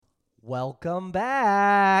Welcome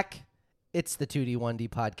back. It's the 2D 1D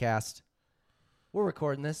podcast. We're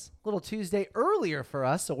recording this a little Tuesday earlier for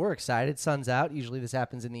us, so we're excited. Sun's out. Usually this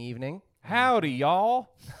happens in the evening. Howdy, y'all.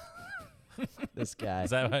 This guy. Is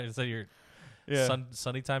that your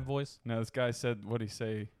sunny time voice? No, this guy said, what'd he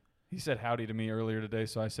say? He said howdy to me earlier today,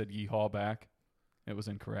 so I said yeehaw back. It was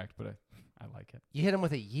incorrect, but I like it. You hit him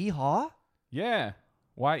with a yeehaw? Yeah.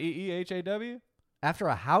 Y-E-E-H-A-W? After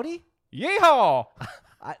a howdy? Yeehaw!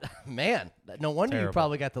 Man, no wonder you Terrible.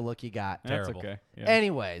 probably got the look you got. That's Terrible. okay. Yeah.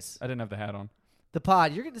 Anyways, I didn't have the hat on. the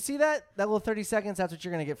pod. You're going to see that little 30 seconds. That's what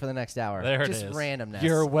you're going to get for the next hour. There it Just is. randomness.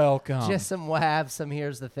 You're welcome. Just some WABs, some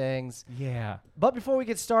here's the things. Yeah. But before we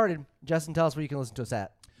get started, Justin, tell us where you can listen to us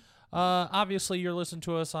at. Obviously, you're listening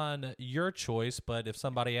to us on your choice, but if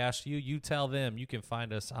somebody asks you, you tell them. You can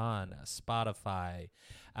find us on Spotify,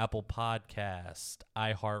 Apple Podcast,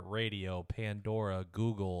 iHeartRadio, Pandora,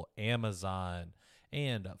 Google, Amazon,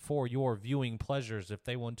 and for your viewing pleasures, if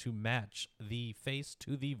they want to match the face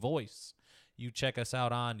to the voice, you check us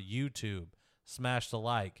out on YouTube. Smash the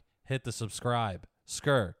like, hit the subscribe,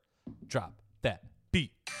 drop that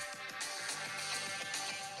beat.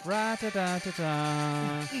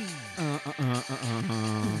 Ra-da-da-da-da.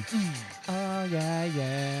 Oh,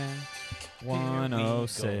 yeah.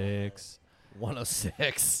 106.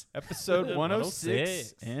 106. Episode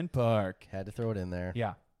 106 in Park. Had to throw it in there.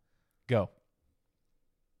 Yeah. Go.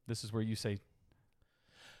 This is where you say...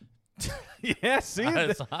 Yeah, see?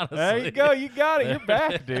 Honestly. There you go. You got it. You're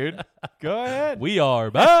back, dude. Go ahead. We are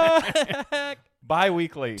back.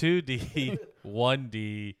 Bi-weekly. 2D,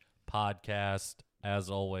 1D podcast.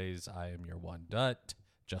 As always, I am your one Dut,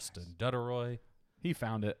 Justin Dutteroy. He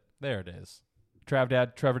found it. There it is. Trav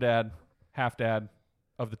Dad, Trevor Dad, half dad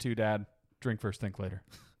of the two dad. Drink first, think later.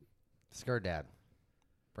 Skirt Dad.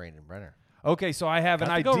 Brandon Brenner. Okay, so I have an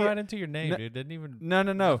Got to idea. go right into your name, dude. Didn't even. No.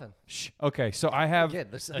 Nothing. Shh. Okay, so I have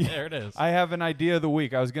Kid, There it is. I have an idea of the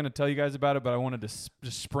week. I was going to tell you guys about it, but I wanted to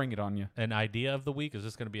just spring it on you. An idea of the week? Is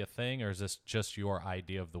this going to be a thing, or is this just your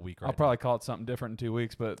idea of the week right I'll probably call it something different in 2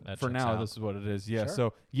 weeks, but That for checks now, out. this is what it is. Yeah, Sure.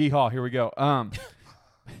 so yeehaw, here we go.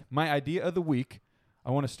 My idea of the week, I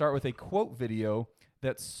want to start with a quote video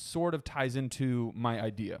that sort of ties into my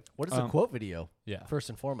idea. What is a quote video? Yeah. First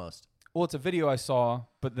and foremost. Well, it's a video I saw,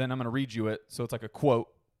 but then I'm going to read you it, so it's like a quote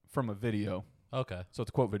from a video. Okay. So it's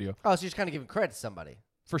a quote video. Oh, so you're just kind of giving credit to somebody.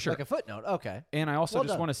 For sure. Like a footnote. Okay. And I also Well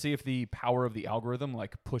just done. want to see if the power of the algorithm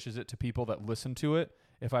like pushes it to people that listen to it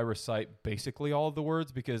if I recite basically all of the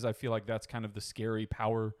words, because I feel like that's kind of the scary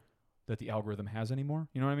power that the algorithm has anymore.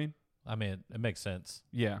 You know what I mean? I mean, it makes sense.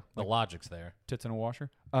 Yeah. The logic's there. Tits in a washer.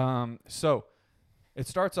 So it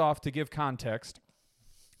starts off, to give context.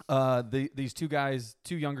 These two guys,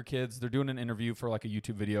 two younger kids, they're doing an interview for like a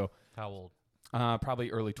YouTube video, How old? probably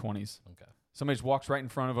early 20s. Okay. Somebody just walks right in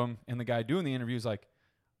front of them, and the guy doing the interview is like,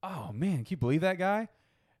 oh, man, can you believe that guy?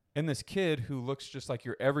 And this kid, who looks just like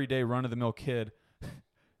your everyday run-of-the-mill kid,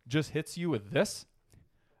 just hits you with this.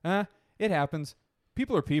 It happens.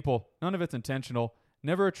 People are people. None of it's intentional.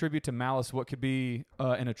 Never attribute to malice what could be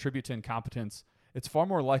an attribute to incompetence. It's far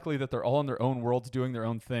more likely that they're all in their own worlds doing their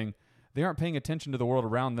own thing. They aren't paying attention to the world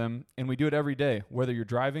around them, and we do it every day. Whether you're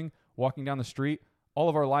driving, walking down the street, all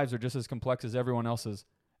of our lives are just as complex as everyone else's.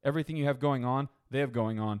 Everything you have going on, they have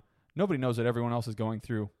going on. Nobody knows what everyone else is going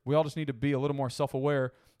through. We all just need to be a little more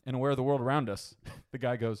self-aware and aware of the world around us. The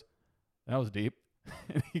guy goes, that was deep.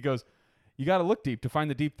 And he goes, you got to look deep to find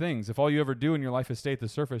the deep things. If all you ever do in your life is stay at the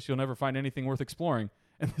surface, you'll never find anything worth exploring.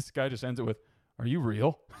 And this guy just ends it with, are you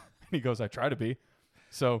real? And he goes, I try to be.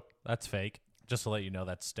 So That's fake. Just to let you know,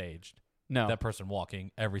 that's staged. no. That person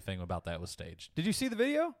walking, everything about that was staged. Did you see the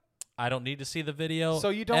video? I don't need to see the video. So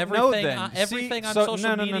you don't everything know then. On, See, everything on so-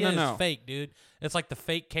 social no. media is fake, dude. It's like the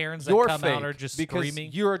fake Karens that You're come fake out are just because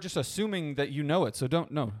screaming. you're just assuming that you know it. So don't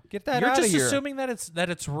know. Get that You're out of just here. assuming that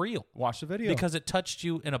it's real Watch the video. because it touched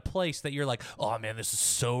you in a place that you're like, oh man, this is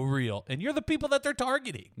so real, and you're the people that they're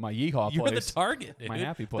targeting. my yeehaw You're place. the target. My dude.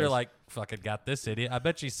 happy place. They're like, fucking got this idiot. I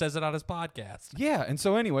bet she says it on his podcast. Yeah, and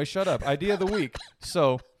so anyway, shut up. Idea of the week.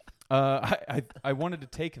 So I wanted to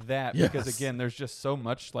take that because again, there's just so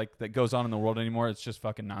much like that goes on in the world anymore. It's just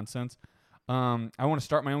fucking nonsense. I want to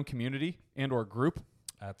start my own community and or group.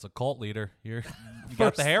 That's a cult leader. You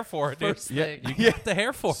got the hair for it, dude. First Yeah, thing. You got the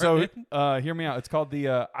hair for So it. Dude. hear me out. It's called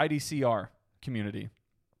the IDCR community.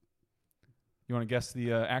 You want to guess the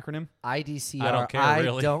acronym? IDCR. I don't care, I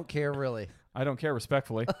really. don't care, really. I don't care,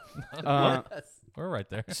 respectfully. We're right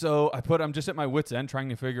there. So I'm just at my wit's end trying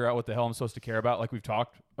to figure out what the hell I'm supposed to care about, like we've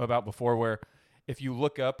talked about before, where if you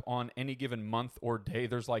look up on any given month or day,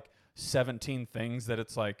 there's like 17 things that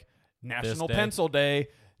it's like National day. Pencil Day,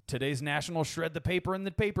 today's National Shred the Paper in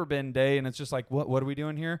the Paper Bin Day. And it's just like, what are we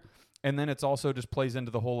doing here? And then it's also just plays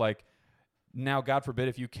into the whole like, now, God forbid,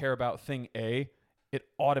 if you care about thing A, it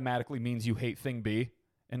automatically means you hate thing B.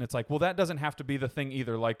 And it's like, well, that doesn't have to be the thing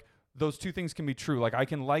either. Like, those two things can be true. Like, I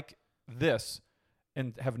can like this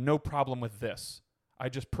and have no problem with this. I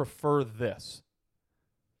just prefer this.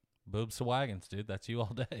 Boobs to wagons, dude. That's you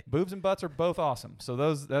all day. Boobs and butts are both awesome. So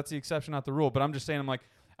that's the exception, not the rule. But I'm just saying, I'm like,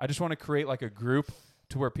 I just want to create like a group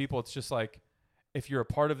to where people, it's just like, if you're a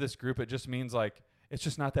part of this group, it just means like, it's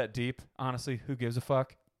just not that deep. Honestly, who gives a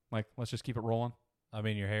fuck? Like, let's just keep it rolling. I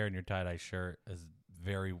mean, your hair and your tie-dye shirt is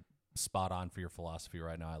very spot on for your philosophy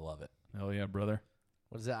right now. I love it. Hell yeah, brother.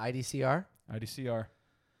 What is it? IDCR? IDCR.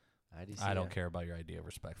 IDCR. I don't care about your idea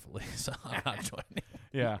respectfully, so I'm not joining.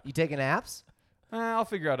 Yeah. You taking apps? I'll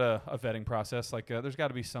figure out a vetting process. Like, there's got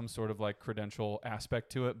to be some sort of like credential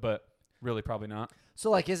aspect to it, but really probably not. So,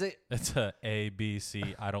 like, is it? It's A, B, C,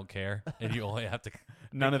 I don't care, and you only have to.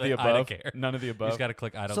 None of the click I don't above. care. None of the You above. just got to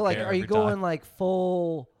click I don't So, like, care. are you every going time. like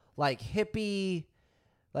full, like hippie,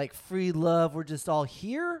 like free love? We're just all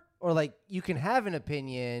here, or like you can have an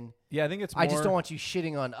opinion. Yeah, I think it's more. I just don't want you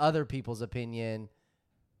shitting on other people's opinion.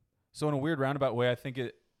 So in a weird roundabout way, I think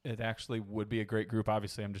it actually would be a great group.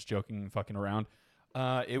 Obviously, I'm just joking and fucking around.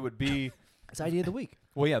 It would be. It's idea of the week.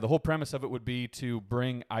 Well, yeah, the whole premise of it would be to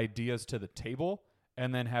bring ideas to the table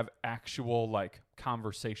and then have actual like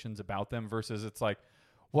conversations about them versus it's like,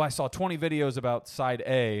 well, I saw 20 videos about side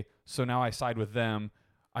A, so now I side with them.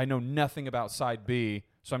 I know nothing about side B,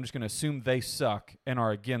 so I'm just going to assume they suck and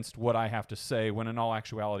are against what I have to say, when in all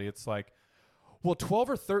actuality, it's like, well, 12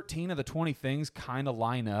 or 13 of the 20 things kind of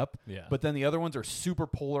line up, Yeah. but then the other ones are super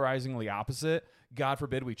polarizingly opposite. God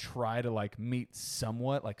forbid we try to like meet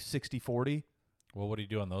somewhat, like 60-40. Well, what do you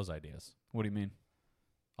do on those ideas? What do you mean?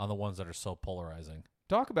 On the ones that are so polarizing.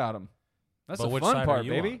 Talk about them. That's But the which fun side are part,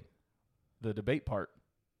 you baby. on? The debate part.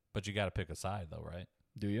 But you got to pick a side, though, right?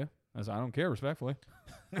 Do you? As I don't care, respectfully.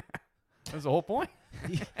 That's the whole point.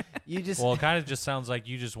 You just Well, it kind of just sounds like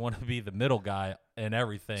you just want to be the middle guy in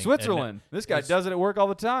everything. And Switzerland. This guy it's- does it at work all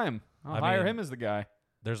the time. I'll I hire mean- him as the guy.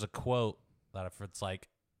 there's a quote that if it's like,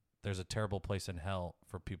 there's a terrible place in hell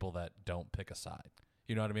for people that don't pick a side.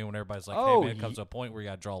 You know what I mean? When everybody's like, Oh, hey, man, it comes to a point where you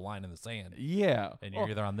got to draw a line in the sand. Yeah. And you're Oh,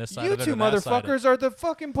 either on this side you of it two or that side of it. motherfuckers are the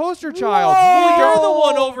fucking poster child. Well, You you're don't- the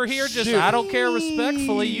one over here just, Dude. I don't care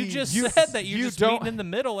respectfully. You just You- said that you're you just don't- meeting in the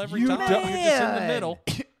middle every you time. don't- You're just in the Man. middle.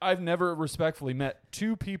 I've never respectfully met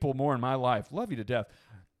two people more in my life. Love you to death.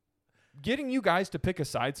 Getting you guys to pick a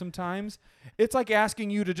side sometimes, it's like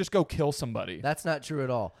asking you to just go kill somebody. that's not true at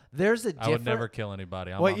all. There's a I difference. would never kill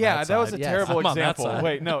anybody. I'm Well, on yeah, that was a side. Yes. terrible I'm on that example. side.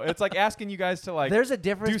 Wait, no, it's like asking you guys to like There's a do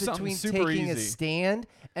difference something between super taking a easy. stand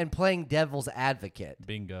and playing devil's advocate.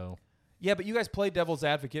 Bingo. Yeah, but you guys play devil's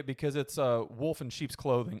advocate because it's wolf in sheep's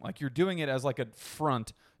clothing. Like you're doing it as like a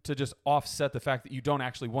front to just offset the fact that you don't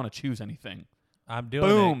actually want to choose anything. I'm doing it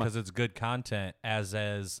Boom. because it's good content. As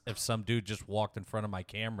if some dude just walked in front of my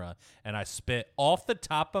camera and I spit off the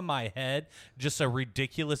top of my head just a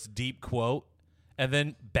ridiculous deep quote, and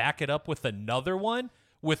then back it up with another one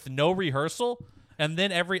with no rehearsal, and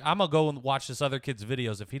then I'm gonna go and watch this other kid's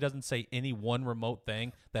videos. If he doesn't say any one remote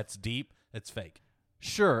thing that's deep, it's fake.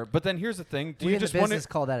 Sure, but then here's the thing: do We you in the just want business to?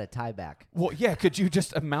 call that a tieback. Well, yeah. Could you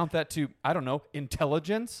just amount that to I don't know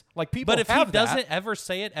intelligence? Like people. But if he have that. doesn't ever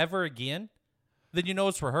say it ever again, then you know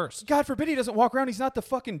it's rehearsed. God forbid he doesn't walk around. He's not the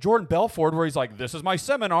fucking Jordan Belfort where he's like, "This is my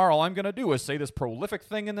seminar. All I'm gonna do is say this prolific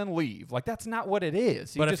thing and then leave." Like that's not what it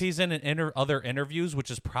is. But if he's in other interviews,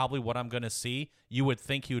 which is probably what I'm going to see, you would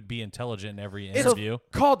think he would be intelligent in every interview.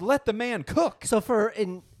 called "Let the Man Cook." So for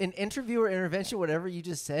an interview or intervention, whatever you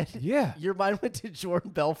just said, Yeah. your mind went to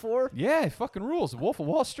Jordan Belfort. Yeah, he fucking rules. Wolf of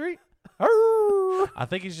Wall Street. I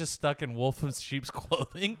think he's just stuck in wolf in sheep's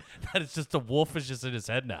clothing. That it's just the wolf is just in his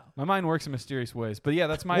head now. My mind works in mysterious ways. But yeah,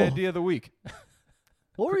 that's my Whoa. idea of the week.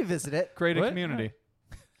 We'll revisit it. Create a What? community.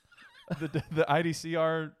 the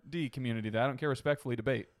IDCRD community, the I don't care respectfully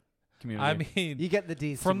debate community. I mean, You get the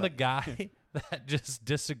D from the guy that just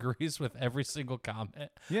disagrees with every single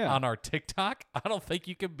comment Yeah. on our TikTok, I don't think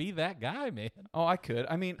you can be that guy, man. Oh, I could.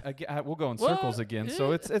 I mean, again, we'll go in Well, circles again,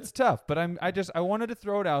 so it's tough. But I wanted to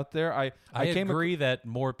throw it out there. I came agree that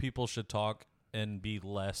more people should talk and be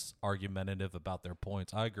less argumentative about their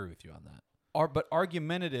points. I agree with you on that. but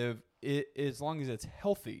argumentative, as long as it's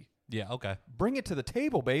healthy. Yeah, okay. Bring it to the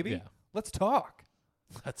table, baby. Yeah. Let's talk.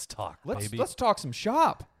 Let's talk, Let's baby. let's talk some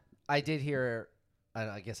shop. I did hear.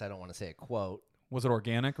 I guess I don't want to say a quote. Was it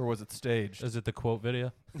organic or was it staged? Is it the quote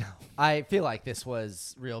video? I feel like this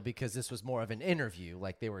was real because this was more of an interview.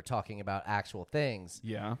 Like they were talking about actual things.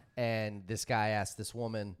 Yeah. And this guy asked this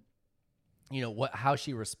woman, how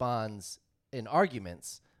she responds in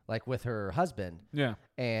arguments, like with her husband. Yeah.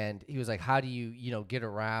 And he was like, how do you get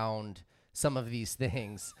around some of these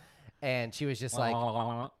things? And she was just like,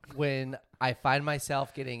 when I find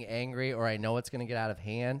myself getting angry or I know it's going to get out of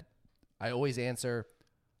hand, I always answer,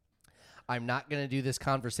 I'm not going to do this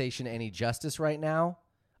conversation any justice right now.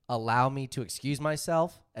 Allow me to excuse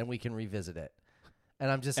myself and we can revisit it. And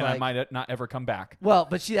I'm just I might not ever come back. Well,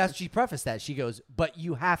 but she prefaced that. She goes, but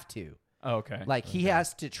you have to. Oh, okay. Like he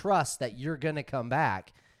has to trust that you're going to come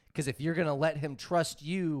back. Because if you're going to let him trust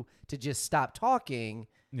you to just stop talking,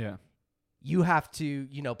 you have to,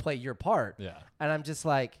 play your part. Yeah. And I'm just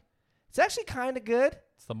like, it's actually kind of good.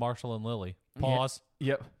 It's the Marshall and Lily. Pause.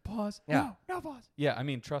 Yep. Pause. Yeah. No pause. Yeah, I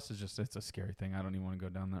mean, trust is it's a scary thing. I don't even want to go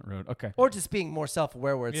down that road. Okay. Or just being more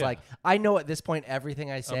self-aware where it's like, I know at this point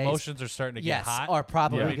everything I say emotions are starting to get hot. are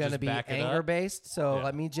probably Yeah. going to be anger-based. So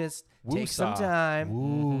let me just take some Woo-saw. time.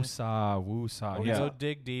 Woo-saw. Woo-saw. We'll Yeah. go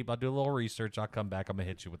dig deep. I'll do a little research. I'll come back. I'm going to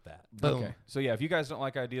hit you with that. Boom. Okay. So, yeah, if you guys don't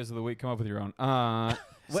like ideas of the week, come up with your own.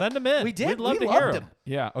 Send them in. We did. We'd love We to hear loved them. them.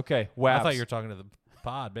 Yeah, okay. WABs. I thought you were talking to the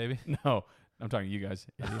pod, baby. No, I'm talking to you guys.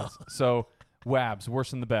 Idiots. So, WABs,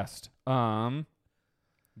 worse than the best.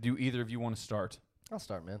 Do either of you want to start? I'll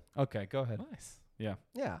start, man. Okay, go ahead. Nice. Yeah.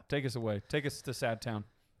 Yeah. Take us away. Take us to Sad Town.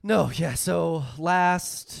 No, yeah. So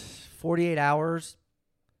last 48 hours,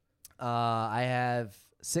 I have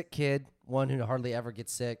sick kid, one who hardly ever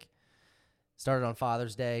gets sick. Started on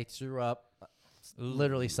Father's Day, threw up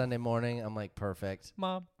literally Sunday morning. I'm like, perfect.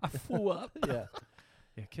 Mom, I flew up. Yeah,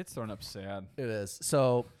 Yeah, kids throwing up sad. it is.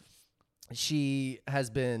 So she has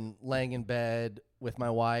been laying in bed with my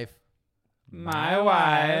wife. My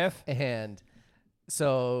wife. And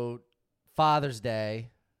so Father's Day,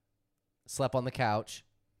 slept on the couch.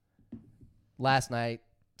 Last night,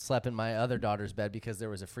 slept in my other daughter's bed because there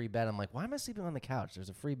was a free bed. I'm like, why am I sleeping on the couch? There's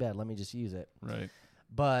a free bed. Let me just use it. Right.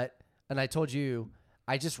 And I told you,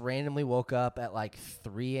 I just randomly woke up at like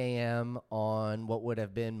 3 a.m. on what would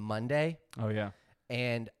have been Monday. Oh, yeah.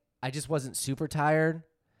 And I just wasn't super tired.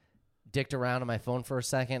 Dicked around on my phone for a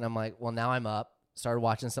second. I'm like, well, now I'm up. Started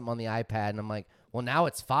watching something on the iPad. And I'm like, well, now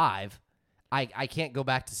it's 5. I can't go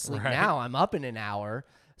back to sleep now. I'm up in an hour.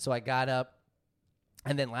 So I got up.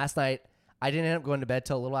 And then last night, I didn't end up going to bed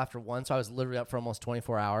till a little after 1. So I was literally up for almost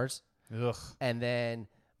 24 hours. Ugh. And then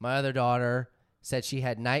my other daughter said she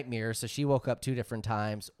had nightmares. So she woke up 2 different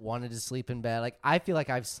times, wanted to sleep in bed. Like, I feel like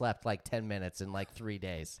I've slept like 10 minutes in like 3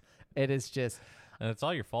 days. It is just... And it's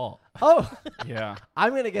all your fault. Oh, Yeah.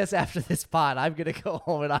 I'm going to guess after this pod, I'm going to go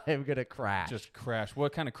home and I am going to crash. Just crash.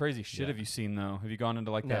 What kind of crazy shit have you seen, though? Have you gone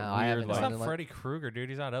into like No, that I weird, haven't It's gone like, not like- Freddy Krueger, dude.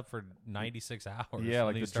 He's not up for 96 hours. yeah, and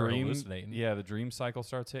like he the started dream, hallucinating. yeah, the dream cycle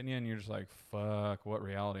starts hitting you, and you're just like, fuck, what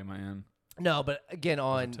reality am I in? No, but again, Those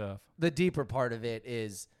are on tough. the deeper part of it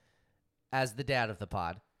is, as the dad of the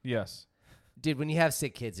pod, Yes. dude, when you have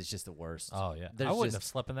sick kids, it's just the worst. Oh, yeah. There's I wouldn't just- have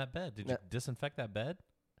slept in that bed. Did you No. disinfect that bed?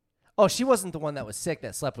 Oh, she wasn't the one that was sick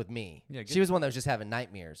that slept with me. Yeah, get- she was the one that was just having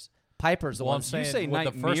nightmares. Piper's the Well, one. I'm saying say with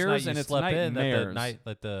the first night nightmares you and it's slept in, that the nightmares. night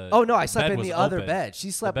that the Oh, no, I slept bed in was the other open. bed. She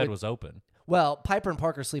The slept bed with... was open. Well, Piper and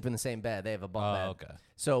Parker sleep in the same bed. They have a bunk Oh, bed. okay.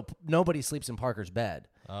 So nobody sleeps in Parker's bed.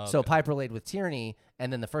 Oh, So okay. Piper laid with Tierney,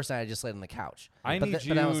 and then the first night I just laid on the couch. I But need th-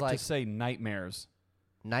 you but I was to like, say nightmares.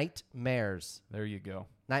 nightmares. There you go.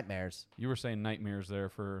 Nightmares. You were saying nightmares there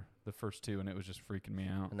for the first 2, and it was just freaking me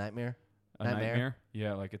out. A nightmare? A nightmare?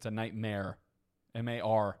 Yeah, like it's a nightmare.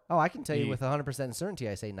 M-A-R. Oh, I can tell you E. with 100% certainty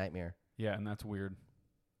I say nightmare. Yeah, and that's weird.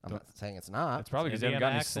 I'm Don't- not saying it's not. That's probably because you haven't Indiana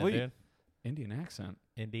gotten any accent, sleep. dude. Indian accent.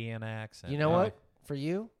 Indiana accent. You know Yeah. what? For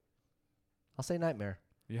you, I'll say nightmare.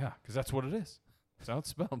 Yeah, because that's what it is. That's how it's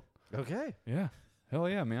spelled. Okay. Yeah. Hell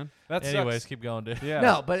yeah, man. That Anyways, sucks. keep going, dude. Yeah.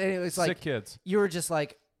 No, but anyways, Sick like kids. you were just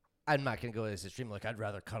like, I'm not gonna go to this extreme. Like I'd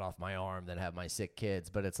rather cut off my arm than have my sick kids.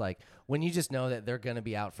 But it's like when you just know that they're gonna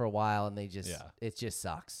be out for a while and they just, it just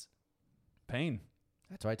sucks. Pain.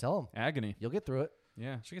 That's what I tell them. Agony. You'll get through it.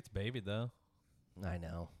 Yeah. She gets babied though, I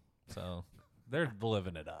know. so they're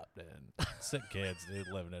living it up, dude. Sick kids, dude,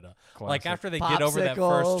 living it up. Classic. Like after they get over that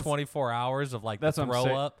Popsicles. first 24 hours of like That's the what I'm throw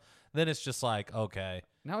saying. up, then it's just like, okay,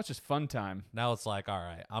 Now it's just fun time. now it's like, all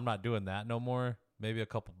right, I'm not doing that no more. Maybe a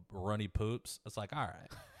couple runny poops. It's like, all right,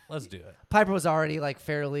 let's do it. Piper was already like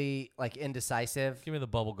fairly like indecisive. Give me the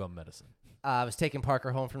bubblegum medicine. I was taking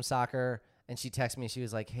Parker home from soccer, and she texted me. She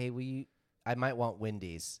was like, "Hey, I might want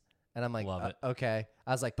Wendy's." And I'm like, Love it. Okay.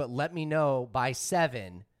 I was like, but let me know by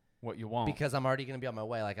 7 What you want. because I'm already going to be on my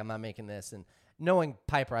way. Like, I'm not making this. And knowing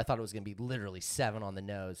Piper, I thought it was going to be literally 7 on the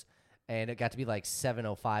nose. And it got to be like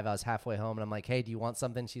 7:05. I was halfway home, and I'm like, hey, do you want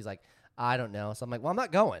something? She's like, I don't know. So I'm like, well, I'm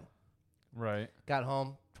not going. Right. Got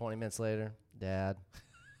home 20 minutes later. Dad,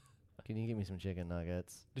 Can you give me some chicken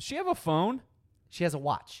nuggets? Does she have a phone? She has a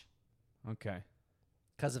watch Okay.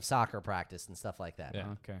 because of soccer practice and stuff like that. Yeah.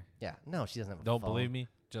 Okay. Yeah. No, she doesn't have a Don't phone. believe me?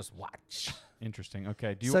 Just watch. Interesting.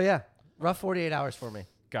 Okay. Do you So, yeah, rough 48 hours for me.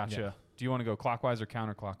 Gotcha. Yeah. Do you want to go clockwise or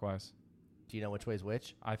counterclockwise? Do you know which way's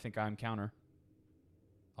which? I think I'm counter.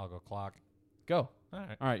 I'll go clock. Go. All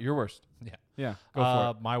right. All right. Your worst. Yeah. Yeah. Go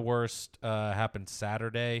for it. My worst happened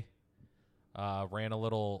Saturday. Ran a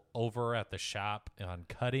little over at the shop on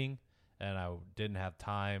cutting, and I didn't have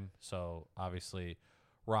time. So obviously,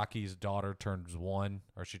 Rocky's daughter turns 1,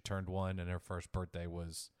 or she turned 1, and her first birthday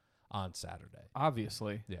was on Saturday.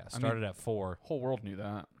 Obviously. Yeah, I started mean, at 4, whole world knew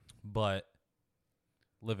that. but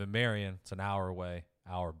live in Marion. It's an hour away,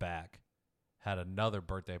 hour back. Had another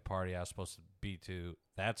birthday party I was supposed to be to.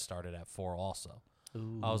 That started at 4 also.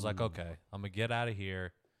 I was like, okay, I'm going to get out of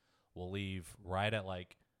here. We'll leave right at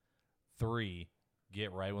like 3,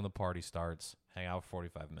 get right when the party starts, hang out for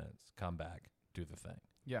 45 minutes, come back, do the thing.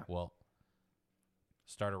 Yeah. Well,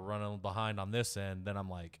 started running behind on this end. Then I'm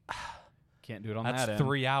like, Can't do it on that's that end.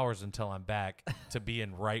 3 hours until I'm back to be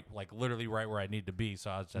in right, like literally right where I need to be. So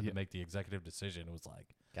I just had to make the executive decision. It was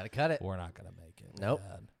like, Got to cut it. we're not going to make it. Nope.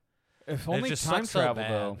 man. If And it only just time sucks so travel,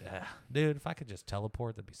 bad. though. Dude, if I could just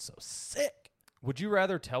teleport, that'd be so sick. Would you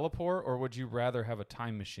rather teleport or would you rather have a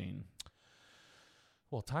time machine?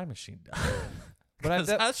 Well, time machine does. But I-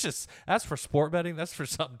 'Cause that's for sport betting. That's for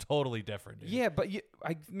something totally different, dude. Yeah, but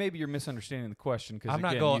maybe you're misunderstanding the question because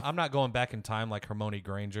I'm not going back in time like Hermione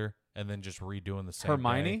Granger and then just redoing the same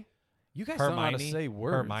Hermione. day. You guys don't know how to Hermione? say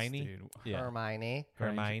words. Hermione? Dude. Yeah. Hermione.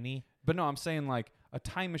 Hermione. But no, I'm saying like a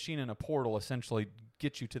time machine and a portal essentially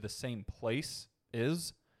get you to the same place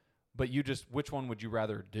but you just which one would you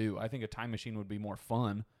rather do? I think a time machine would be more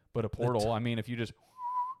fun, but a portal, I mean, if you just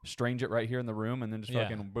strange it right here in the room and then just Yeah.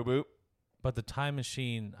 fucking boop boop. But the time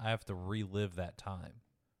machine, I have to relive that time.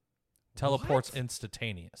 Teleport's What?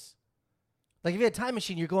 instantaneous. Like if you had a time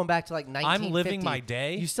machine, you're going back to like 1950. I'm living my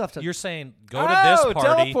day. You still have to. You're saying go to this party.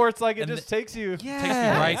 Teleport's like it and just takes you. Yeah. Takes me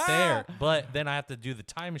right Yes. there. But then I have to do the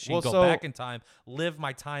time machine, Well, go so- back in time, live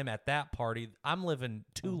my time at that party. I'm living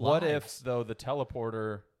 2 What lives. if though the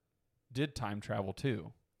teleporter did time travel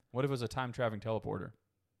too? What if it was a time traveling teleporter?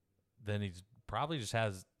 Then he probably just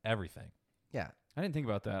has everything. Yeah. I didn't think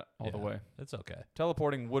about that all the Yeah. way. It's okay.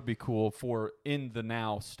 Teleporting would be cool for in the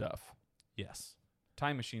now stuff. Yes.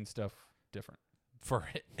 Time machine stuff different. For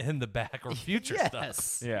in the back or future Yes.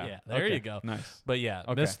 stuff. Yeah. Yeah. There Okay. you go. Nice. But yeah,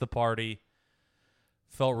 Okay. missed the party.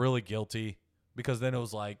 Felt really guilty because then it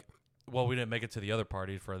was like, well, we didn't make it to the other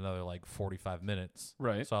party for another like 45 minutes.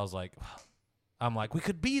 Right. So I was like, we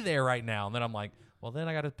could be there right now. And then I'm like, well, then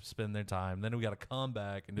I got to spend their time. Then we got to come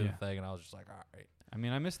back and do Yeah. the thing. And I was just like, all right. I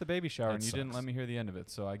mean, I missed the baby shower That and you didn't sucks. let me hear the end of it,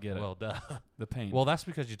 so I get Well, duh. it. The pain. Well, that's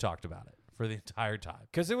because you talked about it for the entire time.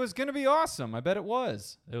 because it was going to be awesome. I bet it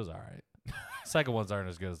was. It was all right. Second ones aren't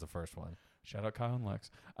as good as the first one. Shout out Kyle and Lex.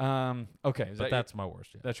 Okay. Is But that that's my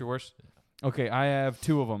worst. Yeah. that's your worst? Okay, I have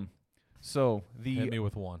 2 of them. So Hit me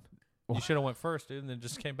with one. Well- You should have went first, dude, and then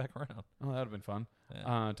just came back around. Oh, that would have been fun.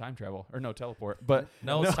 Yeah. Time travel. Or no, teleport. But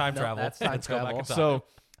no, it's time no, travel. that's time Let's go back travel. in time. so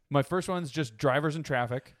my first one's just drivers and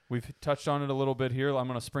traffic. We've touched on it a little bit here. I'm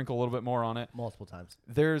going to sprinkle a little bit more on it. Multiple times.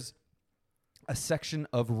 There's a section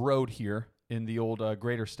of road here in the old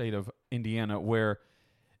greater state of Indiana where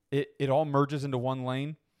it all merges into one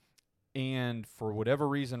lane. And for whatever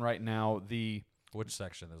reason right now, Which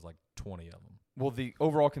section? There's like 20 of them. the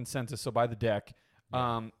overall consensus, so by the deck,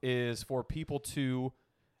 is for people to,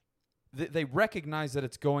 they recognize that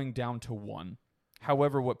it's going down to 1.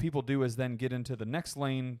 However, what people do is then get into the next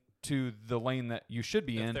lane to the lane that you should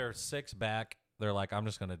be If in. they're 6 back, they're like, I'm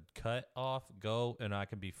just going to cut off, go, and I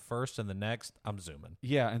can be first in the next. I'm zooming.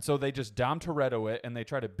 Yeah, and so they just Dom Toretto it, and they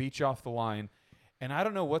try to beat you off the line. And I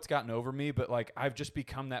don't know what's gotten over me, but like I've just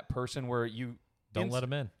become that person where you Don't let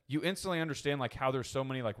them in. You instantly understand like how there's so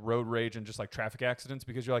many like road rage and just like traffic accidents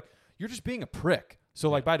because you're like you're just being a prick.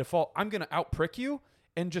 So like by default, I'm gonna out prick you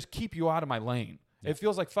and just keep you out of my lane. Yeah. It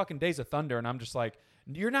feels like fucking Days of Thunder, and I'm just like,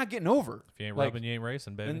 you're not getting over. If you ain't Like, rubbing, you ain't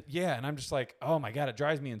racing, baby. And yeah, and I'm just like, oh my god, it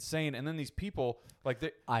drives me insane. And then these people like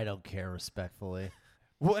they. I don't care, respectfully.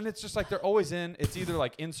 Well, and it's just like they're always in. It's either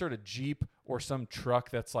like insert a Jeep or some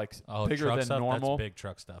truck that's like bigger truck than stuff, normal. That's big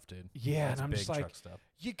truck stuff, dude. Yeah, That's and I'm big just like, truck stuff.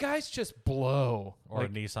 you guys just blow. Or Like,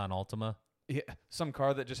 a Nissan Altima yeah, some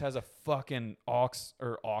car that just has a fucking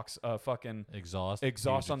fucking exhaust.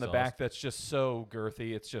 exhaust huge on the exhaust. back that's just so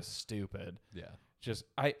girthy. It's just stupid. Yeah.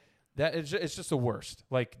 It's just the worst.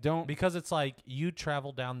 Like don't. Because it's like you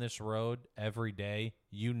travel down this road every day.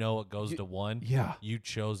 You know it goes to 1. Yeah. You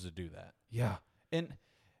chose to do that. Yeah. And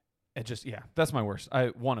it just, yeah, that's my worst.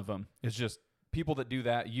 One of them is just people that do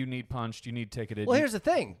that, you need punched, you need ticketed. Well, here's the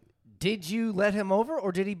thing. Did you let him over,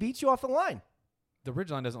 or did he beat you off the line? The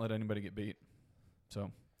ridgeline doesn't let anybody get beat.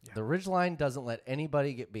 So The ridgeline doesn't let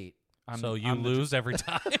anybody get beat. So you lose every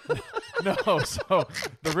time. No, so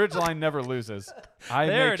the ridgeline never loses.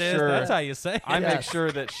 There it is. That's how you say it. I make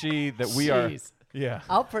sure that we are. Jeez. Yeah.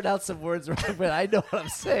 I'll pronounce some words right, but I know what I'm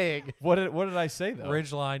saying. What did I say though?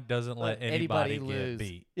 Ridgeline doesn't let anybody get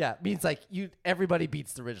beat. Yeah, means like everybody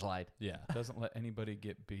beats the ridgeline. Yeah. Doesn't let anybody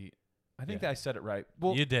get beat. I think that I said it right.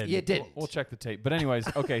 Well, You did. You did. We'll check the tape. But anyways,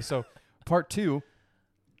 okay, so part 2.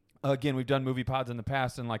 Again, we've done movie pods in the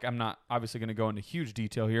past, and like I'm not obviously going to go into huge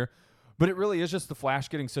detail here, but it really is just the Flash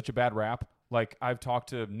getting such a bad rap. Like I've talked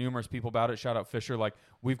to numerous people about it. Shout out Fisher. Like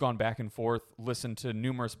we've gone back and forth, listened to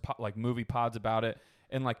numerous movie pods about it,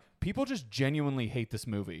 and like people just genuinely hate this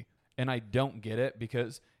movie, and I don't get it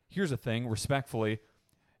because here's the thing, respectfully,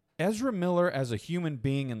 Ezra Miller as a human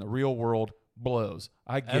being in the real world blows.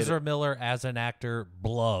 I get Ezra it. Miller as an actor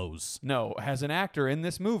blows. No, as an actor in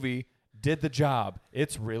this movie, did the job.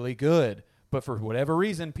 It's really good. But for whatever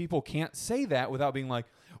reason, people can't say that without being like,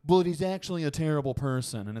 but he's actually a terrible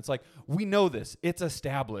person. And it's like, we know this. It's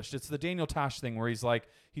established. It's the Daniel Tosh thing where he's like,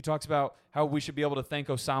 he talks about how we should be able to thank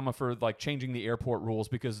Osama for like changing the airport rules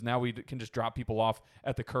because now we can just drop people off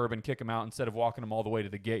at the curb and kick them out instead of walking them all the way to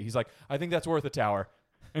the gate. He's like, I think that's worth a tower.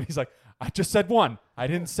 And he's like, I just said 1. I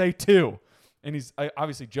didn't say 2. And he's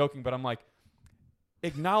obviously joking, but I'm like,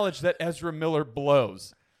 acknowledge that Ezra Miller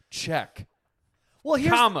blows. Check. Well,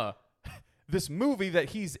 here's Comma. This movie that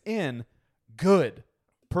he's in, good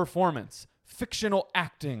performance, fictional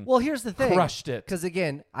acting. Well, here's the thing. Crushed it. Because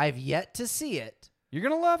again, I've yet to see it. You're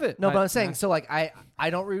gonna love it. No, but I'm saying, so like I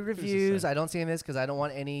don't read to reviews. say? I don't see any of this because I don't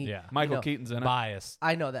want any. Yeah. Michael you know, Keaton's in it. Biased.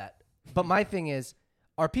 I know that. But my thing is,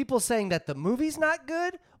 are people saying that the movie's not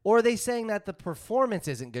good, or are they saying that the performance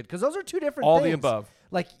isn't good? Because those are two different All things. the above.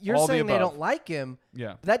 Like you're All the saying they above. don't like him.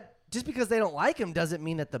 Yeah. That just because they don't like him doesn't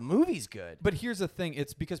mean that the movie's good. But here's the thing.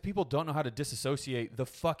 It's because people don't know how to disassociate the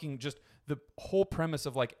fucking just the whole premise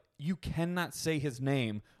of like you cannot say his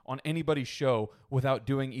name on anybody's show without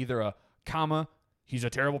doing either a comma, he's a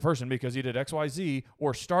terrible person because he did XYZ,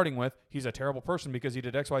 or starting with he's a terrible person because he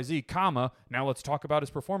did XYZ, comma, now let's talk about his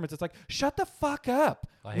performance. It's like, shut the fuck up.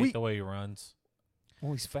 I hate the way he runs.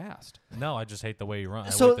 Well, he's fast. No, I just hate the way he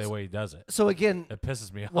runs. So- I hate the way he does it. So again, It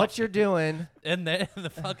pisses me off. what you're doing. And the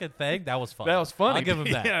fucking thing, that was fun. That was funny. I'll give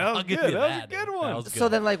him that. Yeah, that was I'll give good. you That was that. a good dude. one. That was So good.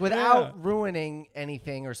 then, like, without Yeah. ruining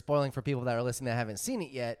anything or spoiling for people that are listening that haven't seen it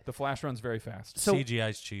yet, The Flash runs very fast. so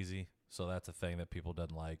CGI's cheesy, so that's a thing that people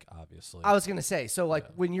doesn't like, obviously. I was gonna say, so like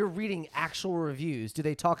when you're reading actual reviews, do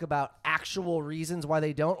they talk about actual reasons why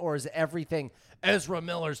they don't, or is everything Ezra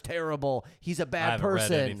Miller's terrible? He's a I bad haven't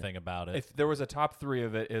person. read anything about it. If there was a top 3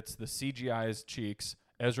 of it, it's the CGI's cheeks,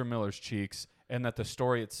 Ezra Miller's cheeks, and that the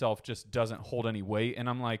story itself just doesn't hold any weight. And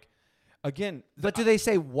I'm like, again, But do they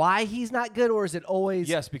say why he's not good, or is it always?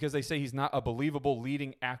 yes, because they say he's not a believable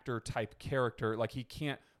leading actor type character. Like he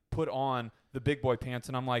can't put on the big boy pants.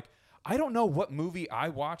 And I'm like, I don't know what movie I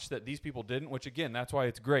watched that these people didn't, which again, that's why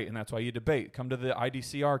it's great. And that's why you debate. Come to the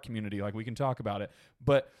IDCR community. Like we can talk about it.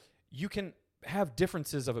 But you can have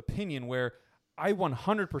differences of opinion where I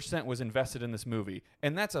 100% was invested in this movie.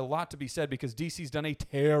 And that's a lot to be said because DC's done a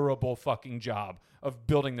terrible fucking job of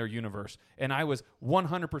building their universe. And I was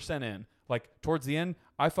 100% in. Like towards the end,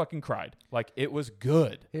 I fucking cried. Like it was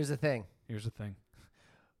good. Here's the thing, Here's the thing.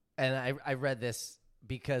 and I read this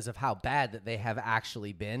because of how bad that they have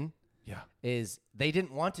actually been. Yeah. Is they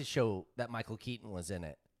didn't want to show that Michael Keaton was in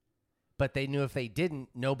it, but they knew if they didn't,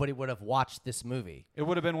 nobody would have watched this movie. It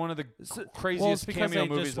would have been one of the well, craziest it's because cameo they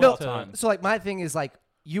movies just of all went to- time. So like my thing is like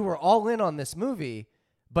you were all in on this movie,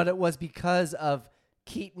 but it was because of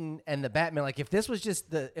Keaton and the Batman. Like if this was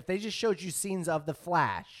just if they just showed you scenes of the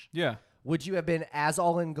Flash, Yeah. would you have been as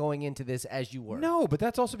all in going into this as you were? No, but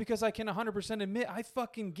that's also because I can 100% admit I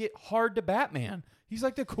fucking get hard to Batman. He's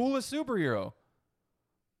like the coolest superhero.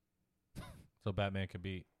 So Batman could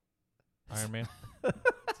beat Iron Man.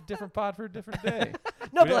 It's a different pod for a different day.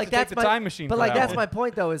 No, We'd but have like to take that's the my time machine. But for like that that's one. my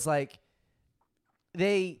point though is like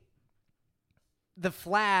the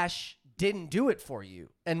Flash didn't do it for you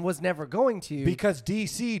and was never going to. Because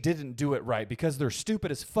DC didn't do it right because they're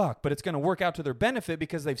stupid as fuck, but it's going to work out to their benefit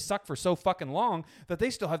because they've sucked for so fucking long that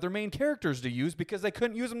they still have their main characters to use because they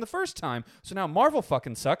couldn't use them the first time. So now Marvel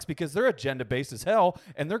fucking sucks because they're agenda based as hell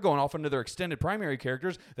and they're going off into their extended primary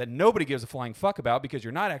characters that nobody gives a flying fuck about because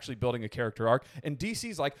you're not actually building a character arc. And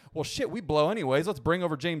DC's like, well shit, we blow anyways. Let's bring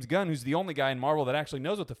over James Gunn, who's the only guy in Marvel that actually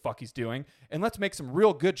knows what the fuck he's doing, and let's make some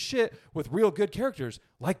real good shit with real good characters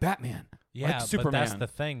like Batman. Yeah, like Superman. but that's the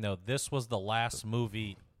thing, though. This was the last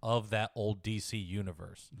movie of that old DC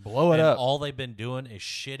universe. Blow it And up. all they've been doing is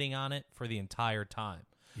shitting on it for the entire time.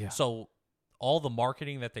 Yeah. So all the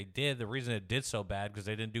marketing that they did, the reason it did so bad because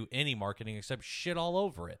they didn't do any marketing except shit all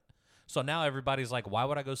over it. So now everybody's like, why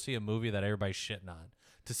would I go see a movie that everybody's shitting on?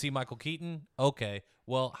 To see Michael Keaton? Okay.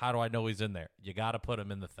 Well, how do I know he's in there? You got to put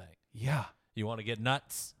him in the thing. Yeah. You want to get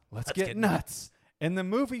nuts? Let's get nuts. And the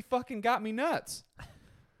movie fucking got me nuts.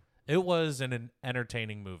 It was an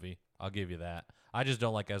entertaining movie. I'll give you that. I just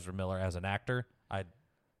don't like Ezra Miller as an actor. I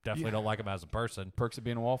definitely don't like him as a person. Perks of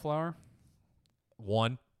being a wallflower.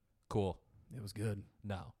 One, cool. It was good.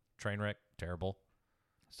 No. Trainwreck, terrible.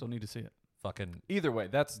 Still need to see it. Fucking Either way,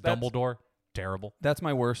 that's Dumbledore, terrible. That's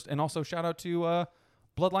my worst. And also shout out to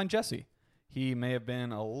Bloodline Jesse. He may have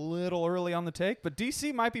been a little early on the take, but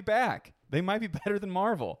DC might be back. They might be better than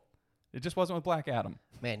Marvel. It just wasn't with Black Adam.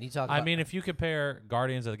 Man, you talk about... I mean, if you compare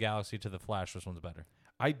Guardians of the Galaxy to The Flash, which one's better?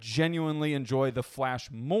 I genuinely enjoy The Flash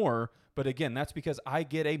more, but again, that's because I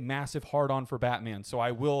get a massive hard-on for Batman, so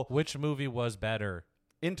I will... Which movie was better?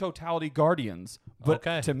 In totality, Guardians. But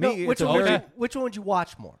Okay. to No, me, which it's a one, very... which one would you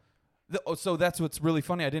watch more? So that's what's really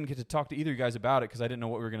funny. I didn't get to talk to either of you guys about it because I didn't know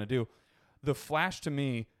what we were going to do. The Flash, to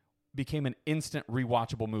me, became an instant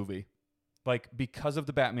rewatchable movie. Like, because of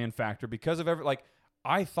the Batman factor, because of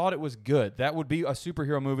I thought it was good. That would be a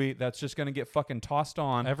superhero movie that's just going to get fucking tossed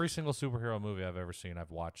on. Every single superhero movie I've ever seen, I've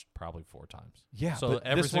watched probably 4 times. Yeah, So but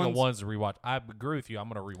every this single one's- one's a rewatch. I agree with you. I'm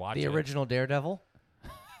going to rewatch The it. original Daredevil?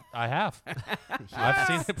 I have. I've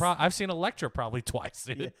seen it. I've seen Elektra probably twice,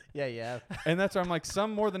 dude. Yeah. And that's where I'm like,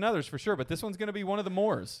 some more than others for sure, but this one's going to be one of the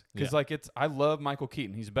mores. Because, Yeah. I love Michael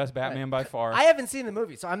Keaton. He's the best Batman by far. I haven't seen the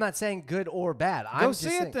movie, so I'm not saying good or bad. Go see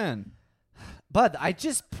it then. Bud, I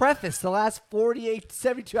just prefaced the last 48,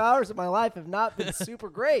 72 hours of my life have not been super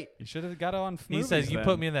great. You should have got it on He movies says, you then.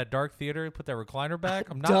 put me in that dark theater, put that recliner back.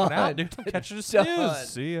 I'm knocking out, dude. I'm catching a snooze. Done.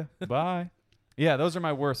 See ya. Bye. Yeah, those are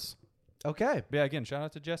my worsts. Okay. But yeah, again, shout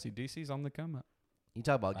out to Jesse. DC's on the come up. You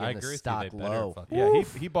talk about I getting agree the with stock you. They better low. fucking- Yeah,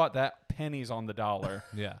 he bought that pennies on the dollar.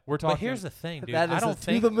 Yeah. We're talking. But here's the thing, dude. That is I don't to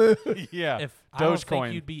think the moon. yeah, I don't Dogecoin.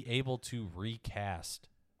 think you'd be able to recast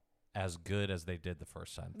as good as they did the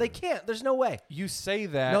first time. They through. can't. There's no way. You say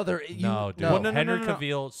that. No, they're No, dude. No. Well, no, Henry no.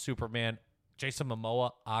 Cavill, Superman, Jason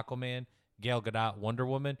Momoa, Aquaman, Gal Gadot, Wonder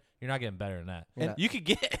Woman. You're not getting better than that. Yeah. You could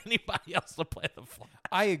get anybody else to play the Flash.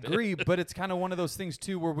 I agree, but it's kind of one of those things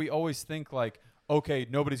too where we always think like, okay,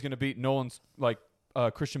 nobody's gonna beat Nolan's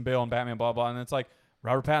Christian Bale and Batman, blah blah, and it's like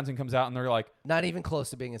Robert Pattinson comes out and they're like, Not even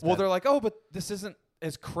close to being as well, bad. they're like, oh, but this isn't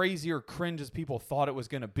as crazy or cringe as people thought it was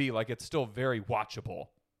gonna be. Like, it's still very watchable.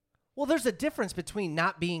 Well, there's a difference between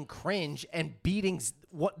not being cringe and beating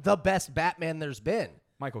what the best Batman there's been.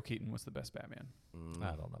 Michael Keaton was the best Batman. I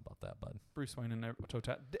don't know about that, bud. Bruce Wayne and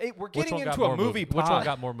total. Hey, we're Which getting one got into a more movie movies? Which pod. one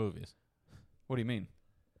got more movies What do you mean?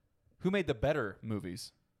 Who made the better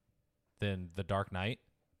movies? than The Dark Knight?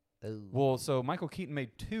 Well, so Michael Keaton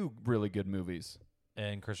made 2 really good movies.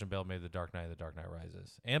 And Christian Bale made The Dark Knight, The Dark Knight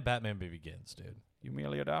Rises. And Batman Begins, dude. You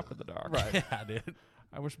merely adopted the dark. Right. Yeah, dude.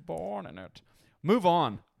 I was born in it. Move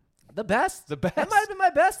on. The best? The best. That might have been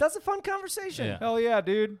my best. That's a fun conversation. Yeah. Hell yeah,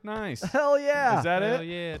 dude. Nice. Hell yeah. Is that Hell it?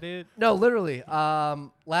 yeah, dude. No, literally.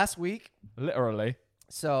 Last week, Literally.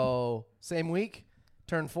 so same week,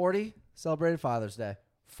 turned 40, celebrated Father's Day.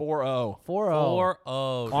 4-0. 4-0.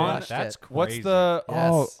 4-0. dude. Crushed That's it. crazy. What's the...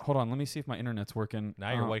 Oh, Yes. hold on. Let me see if my internet's working.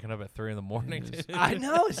 Now you're waking up at 3 in the morning, dude. I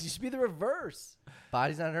know. It should be the reverse.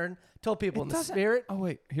 Body's not hurting. Told people in the spirit, Oh,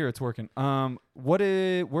 wait. Here, it's working.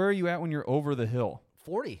 Where are you at when you're over the hill?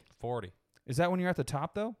 40. 40. Is that when you're at the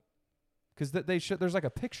top, though? Because there's like a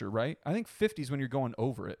picture, right? I think 50 is when you're going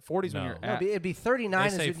over it. 40 is when No. you're No, at... it'd be 39 They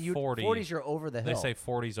is say when you 40. 40's you're over the hill. They say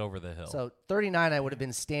 40's over the hill. So 39 I would have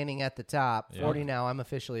been standing at the top. Yeah. 40 now I'm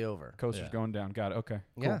officially over. Coaster's Yeah. going down. Got it. Okay.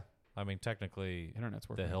 Cool. Yeah. I mean, technically, Internet's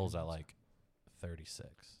working. the hill's at like 36.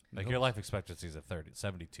 Like your life expectancy is at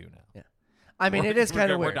 72 now. Yeah. I mean, it is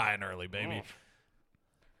kind of We're weird. dying early, baby.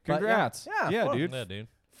 But Congrats. yeah, Yeah, well, dude. Yeah, dude.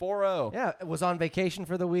 4-0. Yeah, I was on vacation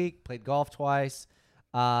for the week, played golf twice.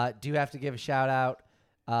 Do have to give a shout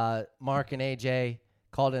out. Mark and AJ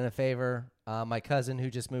called in a favor. My cousin who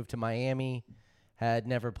just moved to Miami had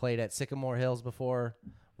never played at Sycamore Hills before.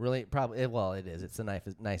 Really, probably, well, it is. It's the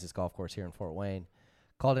nicest golf course here in Fort Wayne.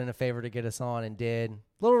 Called in a favor to get us on and did. A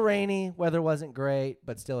little rainy. Weather wasn't great,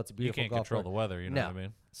 but still it's a You beautiful can't golf control course. the weather, you know No. what I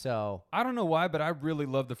mean? So, I don't know why, but I really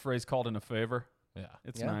love the phrase called in a favor. Yeah.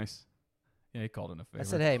 It's Yeah. nice. Yeah, he called in a favor. I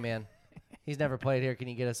said, hey, man, he's never played here. Can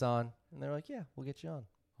you get us on? And they're like, yeah, we'll get you on.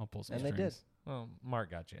 I'll pull some And they did. strings. Well,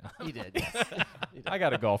 Mark got you. He did. Yes. I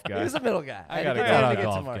got a golf He guy. was a middle guy. I had got to a get guy. time I to got a get to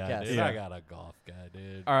golf Mark guy, Cass. dude. Yeah. I got a golf guy,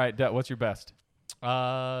 dude. All right, Det, what's your best?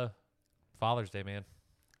 Father's Day, man.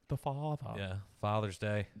 the father. Yeah, Father's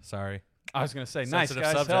Day. Sorry. I was gonna say, nice Sensitive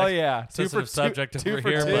guys. subject. Hell yeah, Sensitive subject two over for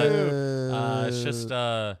here, two. but it's just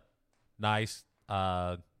nice.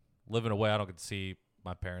 Living away, I don't get to see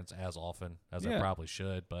my parents as often as I probably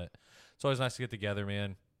should, but it's always nice to get together,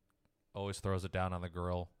 man. Always throws it down on the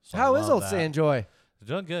grill. So How is old Sanjoy?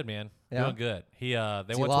 Doing good, man. Yeah? Doing good. He Has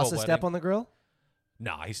they he went lost to a a step wedding. on the grill?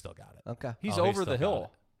 No, he still got it. Okay. He's Oh, he over still the got hill. it.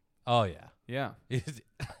 Oh yeah. Yeah.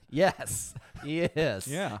 Yes. Yes.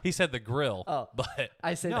 Yeah. He said the grill. Oh. But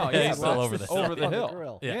I said No, that. yeah, he's still lost over the step over the on hill.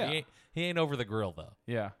 grill. yeah, Yeah. He ain't over the grill though.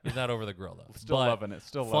 Yeah. He's not over the grill though. Still But loving it.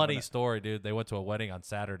 Still loving funny it. story, dude. They went to a wedding on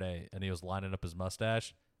Saturday and he was lining up his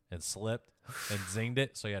mustache and slipped and zinged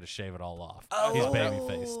it, so he had to shave it all off. He's baby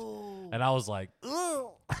faced. And I was like,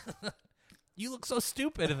 you look so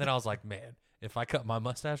stupid. And then I was like, man, if I cut my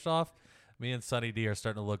mustache off, me and Sunny D are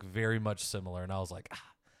starting to look very much similar. And I was like,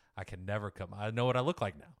 I can never cut I know what I look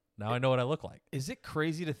like now. Now I know what I look like. Is it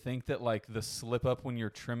crazy to think that like the slip up when you're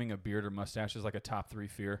trimming a beard or mustache is like a top 3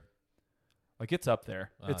 fear? Like it's up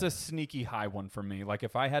there. It's a sneaky high one for me. Like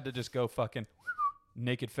if I had to just go fucking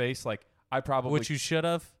naked face, like I probably. Which you should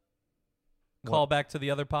have. Call back to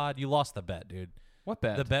the other pod. You lost the bet, dude. What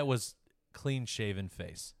bet? The bet was clean shaven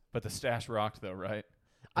face. But the stash rocked though, right?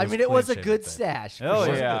 I mean, it was a clean-shaven good face. stash. for Hell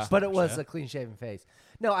sure. yeah. But it was Yeah. a clean shaven face.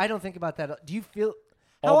 No, I don't think about that. Do you feel?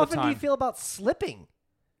 All How the often do you time. feel about slipping?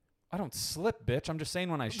 I don't slip, bitch. I'm just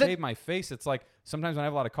saying when I shave my face, it's like sometimes when I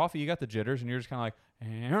have a lot of coffee, you got the jitters, and you're just kind of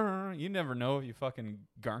like, you never know if you fucking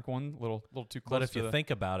gark one little too close. But if to you the,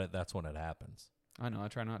 think about it, that's when it happens. I know I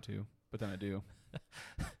try not to, but then I do.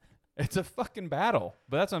 It's a fucking battle,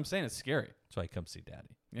 but that's what I'm saying. It's scary. That's why you come see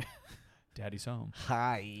Daddy. Daddy's home.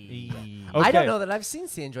 Hi. Okay. I don't know that I've seen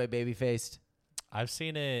Sanjoy baby faced. I've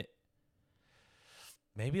seen it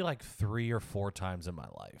maybe like 3 or 4 times in my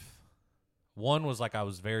life. One was like I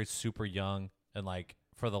was very super young, and like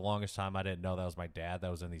for the longest time I didn't know that was my dad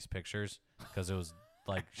that was in these pictures because it was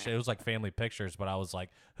like family pictures, but I was like,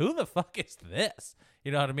 who the fuck is this?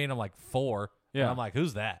 You know what I mean? I'm like 4. Yeah. And I'm like,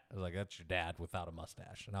 who's that? I was like, that's your dad without a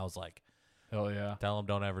mustache. And I was like, Hell yeah. tell him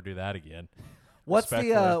don't ever do that again. What's the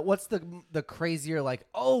Respectfully. what's the crazier like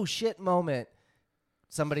oh shit moment?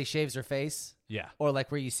 Somebody shaves their face, Yeah. or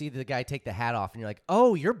like where you see the guy take the hat off and you're like,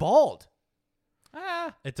 oh, you're bald.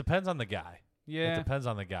 It depends on the guy. Yeah. It depends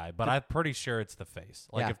on the guy, but I'm pretty sure it's the face.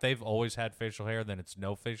 Like Yeah. if they've always had facial hair, then it's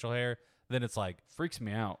no facial hair. Then it's like, Freaks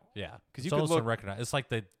me out. yeah, 'Cause you it's could almost look- unrecognized. It's like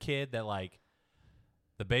the kid that like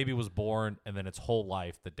the baby was born and then its whole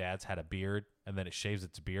life the dad's had a beard and then it shaves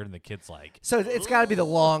its beard and the kid's like, So it's got to be the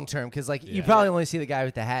long term because like you Yeah. probably only see the guy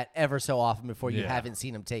with the hat ever so often before you Yeah. haven't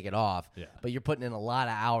seen him take it off. Yeah. But you're putting in a lot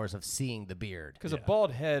of hours of seeing the beard. Because a Yeah.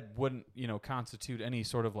 bald head wouldn't, constitute any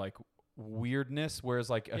sort of like weirdness, whereas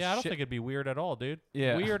like a yeah, I don't think it'd be weird at all, dude.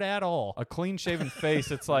 Yeah. Weird at all. a clean shaven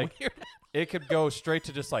face, it's like Weird. it could go straight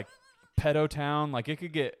to just like pedo town. Like it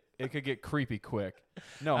could get creepy quick.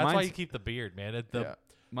 No, That's why mine's, you keep the beard, man.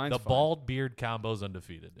 mine's The fine. bald beard combo's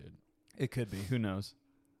undefeated, dude. It could be. Who knows?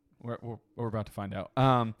 We're about to find out.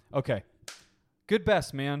 Okay. Good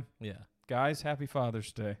best, man. Yeah. Guys, happy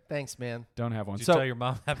Father's Day. Thanks, man. Don't have one. Did you So tell your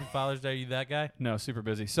mom Happy Father's Day? Are you that guy? no, super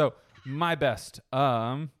busy. So my best.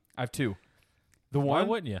 I have 2. The Why one.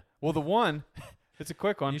 wouldn't you? Well, the one. It's a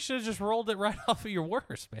quick one. You should have just rolled it right off of your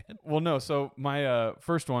worst, man. Well, no. So my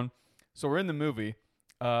first one. So we're in the movie,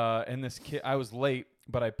 and this kid. I was late,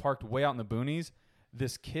 but I parked way out in the boonies.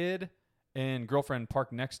 This kid and girlfriend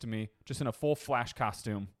parked next to me, just in a full Flash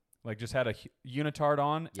costume, like just had a unitard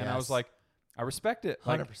on, and I was Yes. like, I respect it.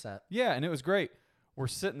 Like, 100%. yeah, and it was great. We're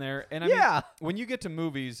sitting there, and I Yeah. mean, when you get to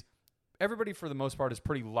movies, everybody for the most part is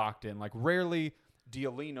pretty locked in. Like, rarely do you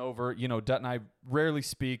lean over. Dut and I rarely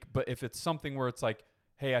speak, but if it's something where it's like,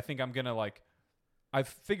 hey, I think I'm gonna like, I've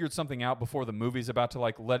figured something out before the movie's about to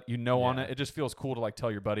like let you know on Yeah. it. It just feels cool to like tell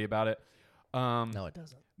your buddy about it. No, it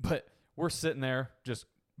doesn't. But we're sitting there, just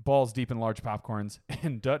balls deep in large popcorns,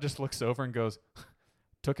 and Dut just looks over and goes,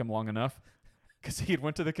 "Took him long enough," because he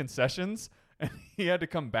went to the concessions and he had to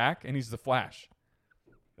come back, and he's the Flash.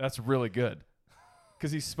 That's really good,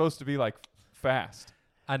 because he's supposed to be like fast.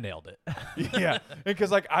 I nailed it. Yeah, because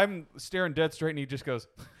like I'm staring dead straight, and he just goes,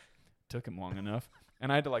 "Took him long enough,"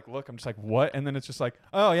 and I had to like look. I'm just like, "What?" And then it's just like,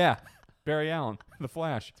 "Oh yeah, Barry Allen, the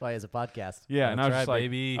Flash." That's why he has a podcast. Yeah, and I was That's just right, like,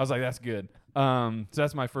 baby. I was like, "That's good." So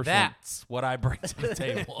that's my first one. That's what I bring to the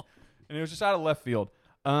table. And it was just out of left field.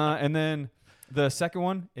 And then the second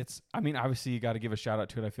one, obviously you got to give a shout out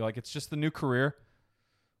to it. I feel like it's just the new career.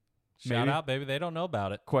 Shout Maybe. out, baby. They don't know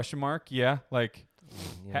about it. Question mark? Yeah, like.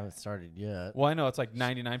 You haven't started yet. Well, I know it's like Should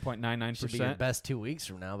be your 99.99%. best 2 weeks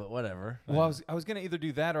from now, but whatever. Well, I was gonna either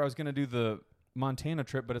do that or I was gonna do the Montana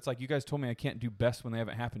trip, but it's like you guys told me I can't do best when they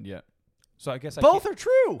haven't happened yet. So I guess Both are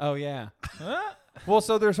true. Oh yeah. Well,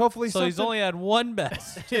 so there's hopefully So he's only had one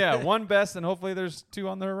best. yeah, one best, and hopefully there's 2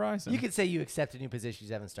 on the horizon. You could say you accept a new position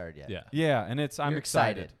you haven't started yet. Yeah. Yeah, and I'm You're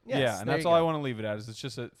excited. excited. Yes, yeah, and there that's you all I go. want to leave it at. Is it's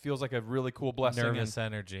just it feels like a really cool blessing, Nervous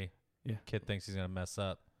energy. Yeah. Kid thinks he's gonna mess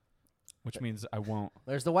up. which means I won't.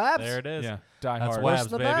 There's the WABs. There it is. Yeah, die That's hard. WABs, Worse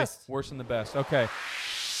than the baby. best. Worse than the best. Okay.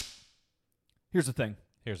 Here's the thing.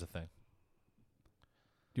 Here's the thing.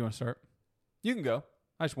 Do you want to start? You can go.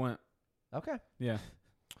 I just went. Okay. Yeah.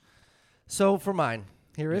 So for mine,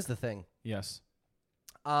 here is the thing. Yes.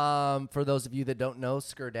 For those of you that don't know,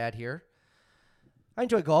 Trav Dad here. I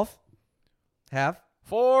enjoy golf. Have.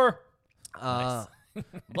 4.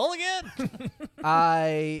 Mulligan.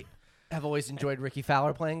 I have always enjoyed Ricky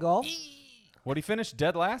Fowler playing golf. What he finished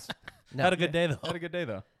dead last? No. Had a good day though. Had a good day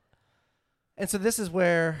though. And so this is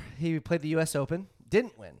where he played the U.S. Open.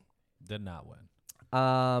 Didn't win. Did not win.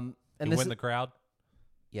 And He this win is, the crowd.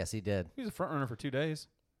 yes, he did. He was a front runner for 2 days.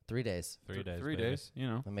 3 days. 3 days. 3 baby. days. You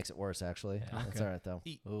know. That makes it worse, actually. Yeah. That's Okay. all right, though.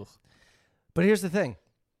 Eat. Ugh. But here's the thing.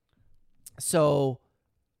 So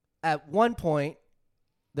at one point,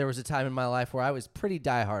 there was a time in my life where I was pretty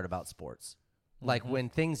diehard about sports. Like when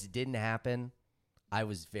things didn't happen, I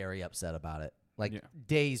was very upset about it. Like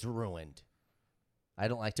days ruined. I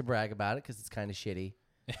don't like to brag about it because it's kind of shitty.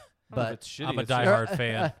 But it's shitty. I'm a It's just- diehard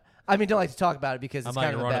fan. I mean, don't like to talk about it because I'm it's like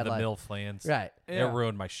kind of a one of bad the life. mill fans. Right. It Yeah.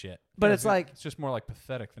 ruined my shit. But Yeah, it's like, it's just more like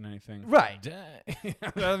pathetic than anything. right.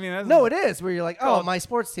 I mean, that's No, it is where you're like, oh, God. my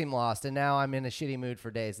sports team lost, and now I'm in a shitty mood for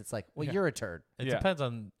days. It's like, well, Yeah. you're a turd. It Yeah. depends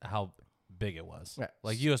on how big it was. Right.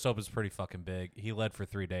 Like U.S. Open's pretty fucking big. He led for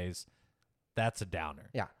 3 days. That's a downer.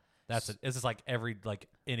 Yeah. It's just like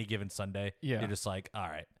any given Sunday. Yeah. You're just like, all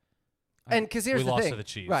right. And because here's We the lost thing, to the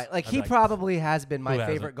Chiefs. right? Like I'd he be like, probably has been my who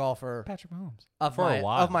hasn't? favorite golfer Patrick Mahomes. of For a my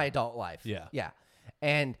while. of my adult life. Yeah. yeah.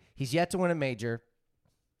 And he's yet to win a major.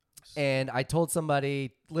 And I told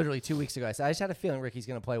somebody literally 2 weeks ago, I said, I just had a feeling Ricky's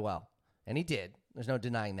going to play well, and he did. There's no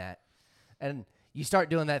denying that. And you start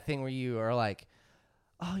doing that thing where you are like,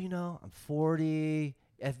 oh, I'm 40.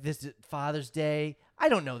 At this Father's Day, I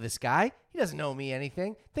don't know this guy. He doesn't know me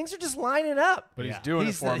anything. Things are just lining up. But he's doing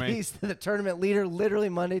it for me. He's the tournament leader, literally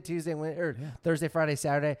Monday, Tuesday, Thursday, Friday,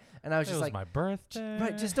 Saturday. And I was It just was like, my birthday.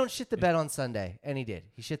 right, just don't shit the bed on Sunday. And he did.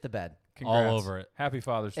 He shit the bed. Congrats. All over it. Happy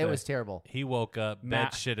Father's Day. It was terrible. He woke up,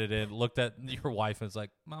 Matt- bed shitted in, looked at your wife and was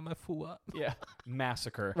like, Mama fua. Yeah.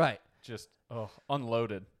 Massacre. Right. Just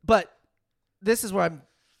unloaded. But this is where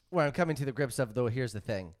I'm coming to the grips of, though. Here's the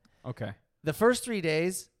thing. Okay. The first 3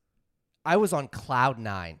 days, I was on cloud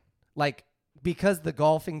 9. Like, because the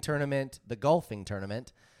golfing tournament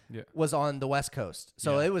Yeah. was on the West Coast.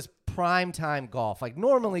 So Yeah. it was prime time golf. Like,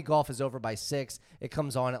 normally golf is over by 6. It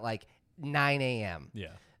comes on at like 9 a.m.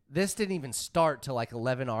 Yeah. This didn't even start till like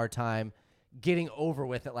 11 our time, getting over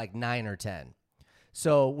with at like 9 or 10.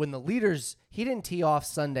 So when the leaders, he didn't tee off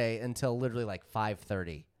Sunday until literally like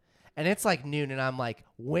 5:30. And it's like noon, and I'm like,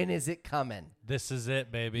 when is it coming? This is it,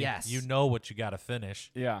 baby. Yes. You know what you got to finish.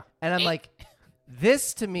 Yeah. And I'm like,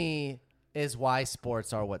 this to me is why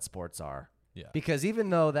sports are what sports are. Yeah. Because even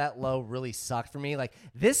though that low really sucked for me, like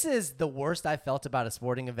this is the worst I felt about a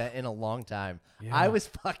sporting event in a long time. Yeah. I was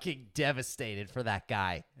fucking devastated for that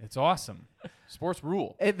guy. It's awesome. Sports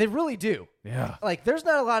rule. They really do. Yeah. Like there's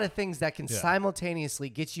not a lot of things that can Yeah. simultaneously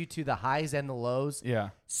get you to the highs and the lows Yeah.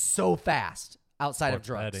 so fast outside of Sports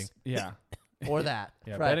drugs betting. Yeah. or that.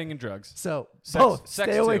 Yeah. Right. Betting and drugs. So Sex- both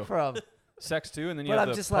sex stay away too. from Sex too, and then you But have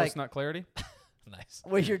I'm the just like- post-nut clarity. Nice.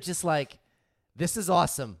 where you're just like, this is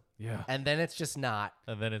awesome. Yeah. And then it's just not.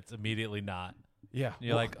 And then it's immediately not. Yeah.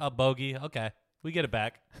 You're like, oh, bogey. Okay. We get it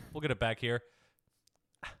back. We'll get it back here.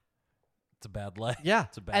 It's a bad lay. Yeah.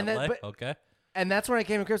 It's a bad And then- lay. but- Okay. And that's when I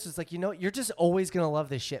came to grips. It's like, you're just always going to love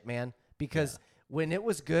this shit, man. Because when it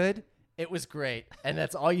was good, it was great. And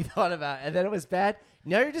that's all you thought about. And then it was bad.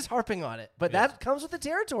 Now you're just harping on it. But that comes with the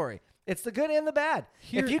territory. It's the good and the bad.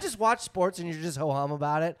 Here- if you just watch sports and you're just ho-hum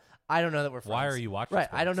about it, I don't know that we're friends. Why are you watching Right.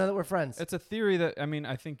 I don't sports? know that we're friends. It's a theory that,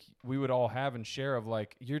 I think we would all have and share of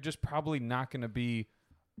like, you're just probably not going to be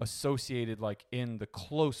associated like in the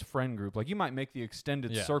close friend group. Like you might make the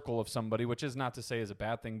extended Yeah. circle of somebody, which is not to say is a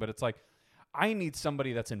bad thing, but it's like, I need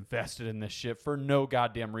somebody that's invested in this shit for no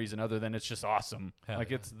goddamn reason other than it's just awesome. Hell like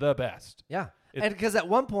yeah. it's the best. Yeah. It- And because at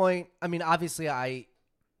one point, obviously I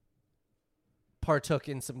partook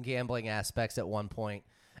in some gambling aspects at one point,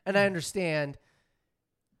 and I understand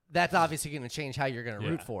that's obviously going to change how you're going to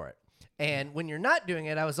root Yeah. for it. And when you're not doing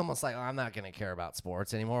it, I was almost like, oh, I'm not going to care about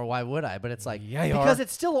sports anymore. Why would I? But it's like, Yeah, you because are.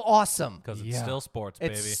 it's still awesome. Because it's Yeah. still sports,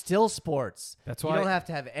 baby. It's still sports. That's you why- don't have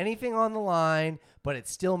to have anything on the line, but it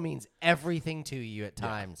still means everything to you at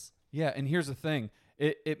times. Yeah, and here's the thing.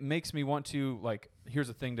 It makes me want to, like, here's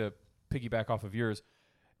the thing to piggyback off of yours.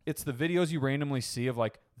 It's the videos you randomly see of,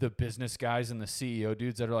 like, the business guys and the CEO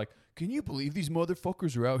dudes that are like, can you believe these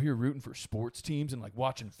motherfuckers are out here rooting for sports teams and, like,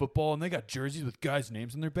 watching football, and they got jerseys with guys'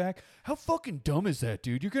 names on their back? How fucking dumb is that,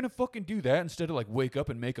 dude? You're going to fucking do that instead of, like, wake up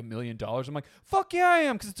and make $1 million? I'm like, fuck yeah, I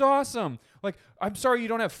am, because it's awesome. Like, I'm sorry you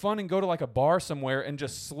don't have fun and go to, like, a bar somewhere and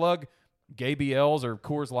just slug Gay BLs or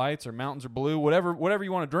Coors Lights or Mountains or Blue, whatever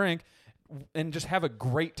you want to drink, and just have a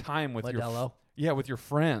great time with Modelo. with your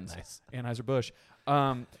friends. Nice. Anheuser-Busch.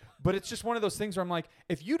 But it's just one of those things where I'm like,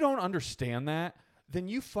 if you don't understand that, then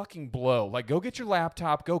you fucking blow. Like, go get your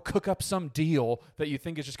laptop, go cook up some deal that you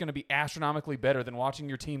think is just going to be astronomically better than watching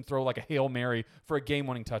your team throw like a Hail Mary for a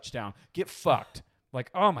game-winning touchdown. Get fucked. Like,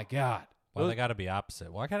 oh my God. Well, they got to be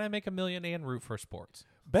opposite. Why can't I make $1 million and root for sports?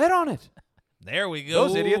 Bet on it. There we go.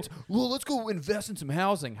 Those idiots. Well, let's go invest in some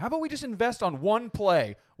housing. How about we just invest on one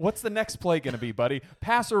play? What's the next play going to be, buddy?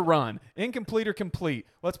 Pass or run? Incomplete or complete?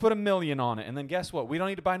 Let's put $1 million on it. And then guess what? We don't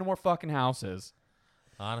need to buy no more fucking houses.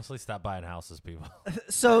 Honestly, stop buying houses, people.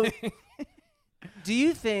 So, do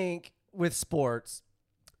you think with sports,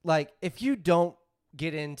 like, if you don't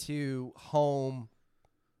get into home,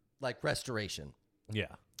 like, restoration, Yeah.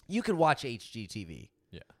 you could watch HGTV.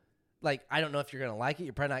 Yeah. Like, I don't know if you're going to like it.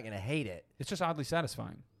 You're probably not going to hate it. It's just oddly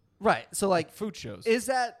satisfying. Right. So, like, Food shows. is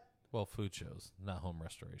that, Well, food shows, not home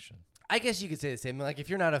restoration. I guess you could say the same. Like, if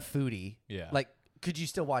you're not a foodie, Yeah. like, could you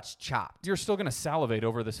still watch Chopped? You're still going to salivate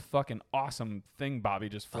over this fucking awesome thing Bobby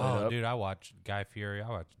just floated Oh, up. dude, I watch Guy Fieri. I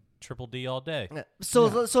watch Triple D all day. So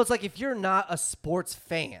it's like, if you're not a sports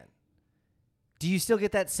fan, do you still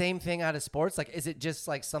get that same thing out of sports? Like, is it just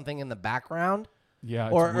like something in the background? Yeah,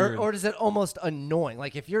 it's Or weird. does it almost annoying?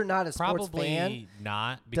 Like, if you're not a sports Probably fan,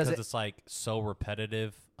 not, Does because it- it's like so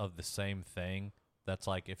repetitive of the same thing. That's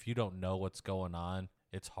like, if you don't know what's going on,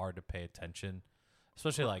 it's hard to pay attention.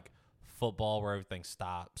 Especially like football, where everything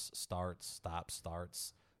stops, starts.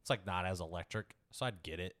 It's like not as electric. So I'd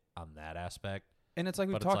get it on that aspect. And it's like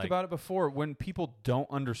we've But it's talked like- about it before. When people don't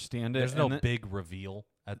understand it, There's no and then- big reveal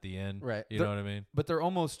at the end. Right. You know what I mean? but they're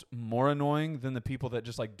almost more annoying than the people that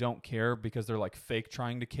just like don't care because they're like fake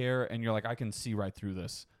trying to care, and you're like, I can see right through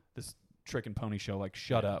this trick and pony show. Like,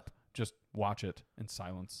 shut Yeah. up, just watch it in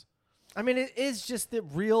silence. I mean, it is just the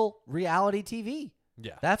real reality TV.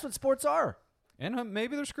 Yeah. That's what sports are. And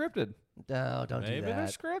maybe they're scripted. No, don't Maybe do they're that.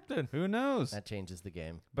 Scripted. Who knows? That changes the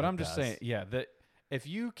game. But It I'm just does. saying, yeah, that if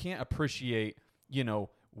you can't appreciate,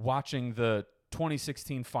 watching the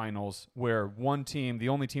 2016 finals where one team, the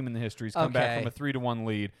only team in the history, has come back Okay. from a 3-1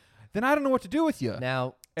 lead, then I don't know what to do with you.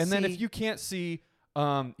 Now, And then see- if you can't see,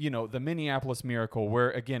 the Minneapolis Miracle,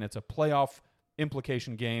 where again it's a playoff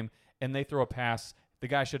implication game, and they throw a pass, the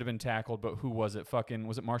guy should have been tackled, but who was it?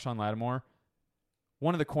 Was it Marshawn Lattimore?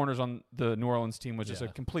 One of the corners on the New Orleans team was just a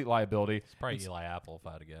Yeah. complete liability. It's probably Eli Apple, if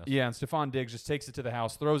I had to guess. Yeah, and Stephon Diggs just takes it to the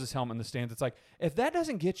house, throws his helmet in the stands. It's like, if that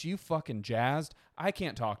doesn't get you fucking jazzed, I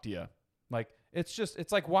can't talk to you. Like,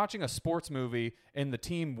 it's like watching a sports movie and the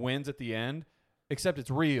team wins at the end, except it's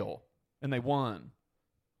real and they won.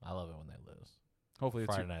 I love it when they lose. Hopefully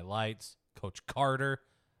it's Friday Night Lights, Coach Carter.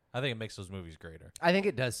 I think it makes those movies greater. I think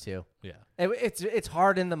it does too. Yeah. It's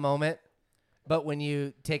hard in the moment, but when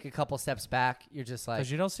you take a couple steps back, you're just like,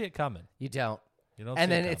 Because you don't see it coming. you don't. You don't. And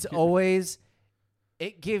see then it it's coming. always,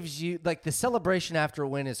 it gives you, like, the celebration after a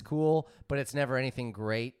win is cool, but it's never anything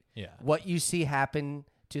great. Yeah. What you see happen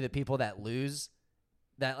to the people that lose,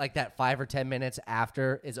 that 5 or 10 minutes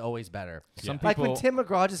after, is always better. Some Like when people- Tim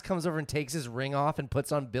McGraw just comes over and takes his ring off and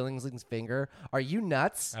puts on Billingsley's finger. Are you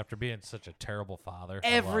nuts? After being such a terrible father. I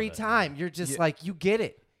Every love it. time. You're just Yeah. like, you get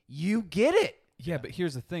it. You get it. Yeah, but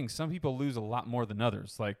here's the thing. Some people lose a lot more than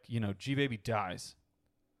others. Like, G-Baby dies.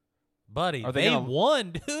 Buddy, Are they they gonna-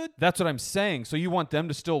 won, dude. That's what I'm saying. So you want them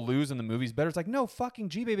to still lose and the movie's better? It's like, no, fucking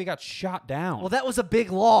G-Baby got shot down. Well, that was a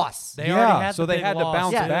big loss. They Yeah, already had so the they big had to loss,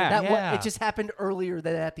 bounce yeah, dude. back. Yeah. It just happened earlier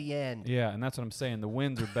than at the end. Yeah, and that's what I'm saying. The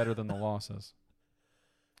wins are better than the losses.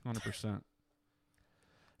 100%.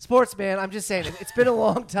 Sports, man, I'm just saying, it's been a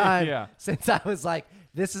long time Yeah. since I was like,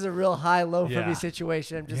 this is a real high-low for Yeah. me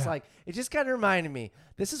situation. I'm just Yeah. like, it just kind of reminded me.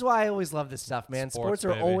 This is why I always love this stuff, man. Sports, Sports are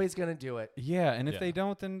baby. always going to do it. Yeah, and if Yeah. they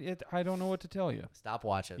don't, then I don't know what to tell you. Stop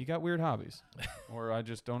watching. You got weird hobbies, or I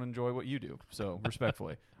just don't enjoy what you do. So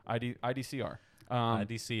respectfully, IDCR.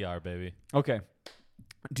 DCR, baby. Okay.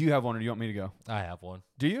 Do you have one, or do you want me to go? I have one.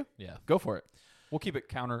 Do you? Yeah. Go for it. We'll keep it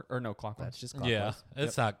counter or no clockwise. That's just Yeah. clockwise.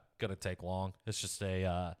 It's not gonna take long. It's just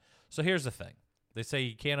a. So here's the thing. They say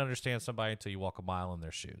you can't understand somebody until you walk a mile in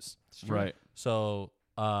their shoes. Right. So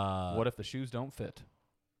what if the shoes don't fit?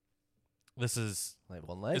 This is Like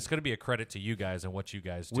one leg. it's going to be a credit to you guys and what you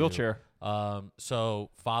guys do. Wheelchair. So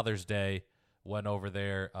Father's Day went over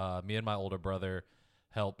there. Me and my older brother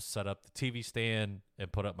helped set up the TV stand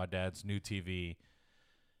and put up my dad's new TV.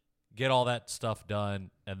 Get all that stuff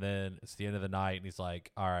done, and then it's the end of the night, and he's like,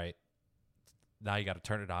 all right, now you got to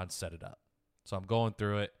turn it on, set it up. So I'm going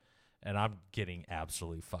through it, and I'm getting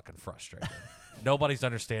absolutely fucking frustrated. Nobody's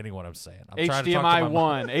understanding what I'm saying. I'm trying to talk to my HDMI mom.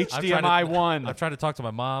 1. HDMI 1. I'm trying to talk to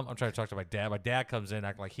my mom. I'm trying to talk to my dad. My dad comes in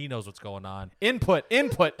acting like he knows what's going on. Input. And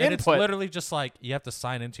it's literally just like you have to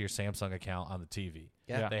sign into your Samsung account on the TV.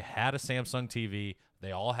 Yeah. They had a Samsung TV.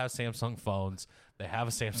 They all have Samsung phones. They have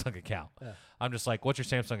a Samsung account. Yeah. I'm just like, what's your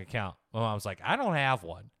Samsung account? My mom's like, I don't have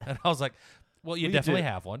one. And I was like, well, you definitely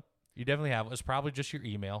have one. You definitely have one. It's probably just your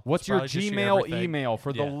email. What's your Gmail email,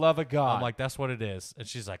 for the love of God? I'm like, that's what it is. And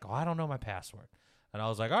she's like, oh, I don't know my password. And I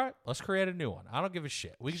was like, all right, let's create a new one. I don't give a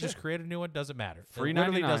shit. We can just create a new one. Doesn't matter. Free it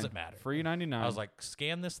literally 99. doesn't matter. Free 99. I was like,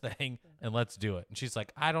 scan this thing and let's do it. And she's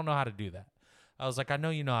like, I don't know how to do that. I was like, I know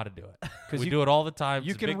you know how to do it. Because we do it all the time.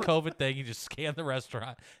 It's a big COVID thing. You just scan the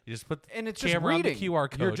restaurant. You just put the camera on the QR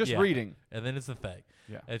code. You're just reading. And then it's the thing.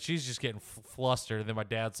 Yeah. And she's just getting flustered. And then my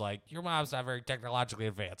dad's like, your mom's not very technologically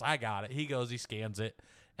advanced. I got it. He goes, he scans it.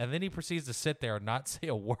 And then he proceeds to sit there and not say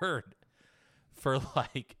a word for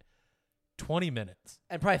like 20 minutes.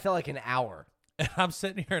 And probably felt like an hour. And I'm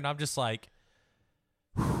sitting here and I'm just like,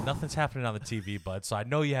 nothing's happening on the TV, bud. So I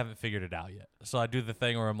know you haven't figured it out yet. So I do the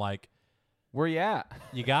thing where I'm like, where you at?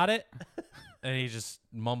 You got it? And he just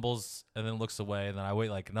mumbles and then looks away. And then I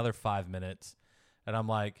wait like another 5 minutes. And I'm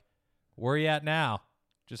like, where are you at now?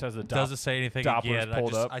 Just has the doesn't say anything Dopplers again.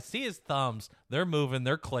 pulled up. I see his thumbs. They're moving.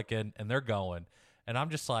 They're clicking. And they're going. And I'm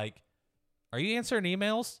just like, are you answering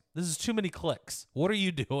emails? This is too many clicks. What are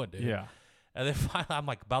you doing, dude? Yeah. And then finally, I'm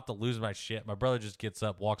like about to lose my shit. My brother just gets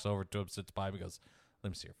up, walks over to him, sits by him, and goes, let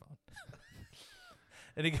me see your phone.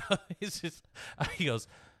 And he goes,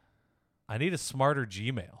 I need a smarter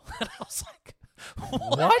Gmail. And I was like,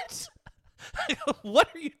 what? What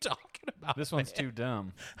are you talking about? This one's too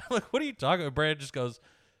dumb. I'm like, what are you talking about? Brandon just goes,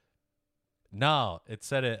 no, it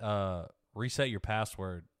said it reset your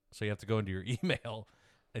password. So you have to go into your email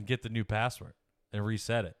and get the new password and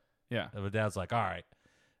reset it. Yeah. And my dad's like, all right.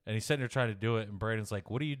 And he's sitting there trying to do it. And Brandon's like,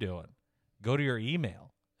 what are you doing? Go to your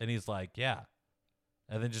email. And he's like, yeah.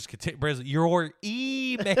 And then just continue. Brandon's like, your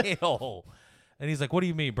email. And he's like, what do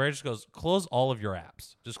you mean? Brandon just goes, close all of your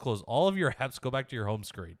apps. Just close all of your apps. Go back to your home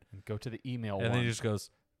screen. And go to the email And then he just goes,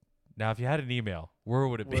 now, if you had an email, where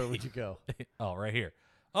would it be? Where would you go? Oh, right here.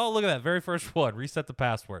 Oh, look at that. Very first one. Reset the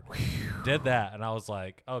password. Did that. And I was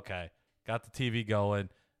like, okay. Got the TV going.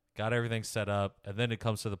 Got everything set up. And then it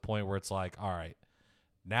comes to the point where it's like, all right.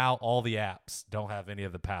 Now all the apps don't have any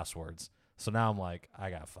of the passwords. So now I'm like, I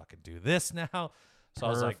got to fucking do this now. So I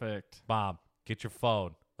was like, Mom, get your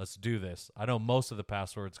phone. Let's do this. I know most of the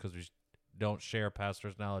passwords because we don't share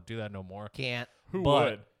passwords now. I'll do that no more. Can't. Who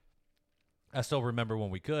would? I still remember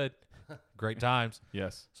when we could. Great times.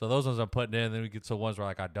 Yes. So those ones I'm putting in. Then we get to ones where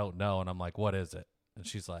like I don't know. And I'm like, what is it? And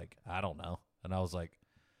she's like, I don't know. And I was like,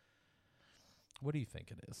 what do you think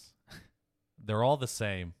it is? They're all the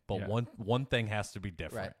same, but one thing has to be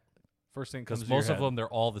different. Right. First thing because most of them, they're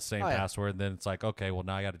all the same Oh, yeah. password. And then it's like, okay, well,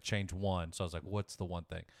 now I got to change one. So I was like, what's the one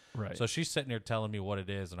thing? Right. So she's sitting there telling me what it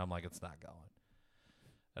is, and I'm like, it's not going.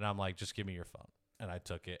 And I'm like, just give me your phone. And I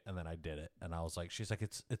took it, and then I did it. And I was like, she's like,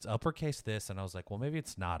 it's uppercase this. And I was like, well, maybe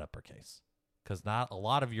it's not uppercase because not a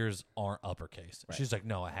lot of yours aren't uppercase. Right. She's like,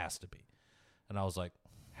 no, it has to be. And I was like,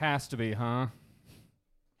 has to be, huh?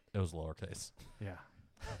 It was lowercase. Yeah.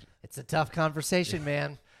 It's a tough conversation,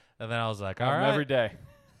 man. And then I was like, all right. Every day.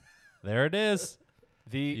 There it is.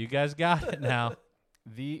 You guys got it now.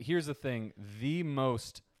 Here's the thing. The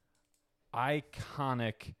most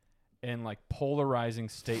iconic and like polarizing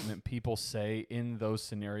statement people say in those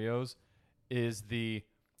scenarios is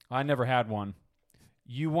I never had one.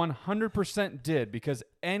 You 100% did, because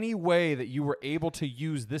any way that you were able to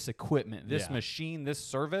use this equipment, this machine, this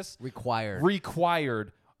service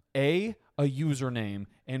required A, a username,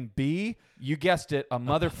 and B, you guessed it, a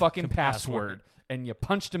motherfucking password. And you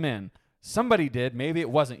punched them in. Somebody did. Maybe it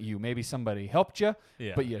wasn't you. Maybe somebody helped you.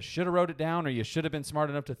 Yeah. But you should have wrote it down, or you should have been smart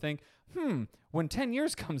enough to think, when 10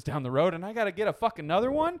 years comes down the road and I got to get a fucking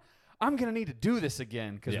another one, I'm going to need to do this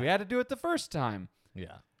again because we had to do it the first time.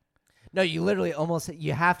 Yeah. No, you literally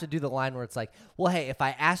you have to do the line where it's like, well, hey, if I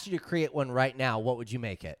asked you to create one right now, what would you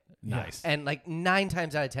make it? Nice. And like 9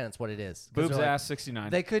 times out of 10, it's what it is. 'Cause Boobs they're like, ass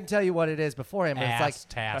 69. They couldn't tell you what it is beforehand, but it's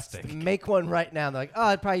Fantastic. like, make one right now. And they're like, oh,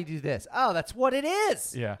 I'd probably do this. Oh, that's what it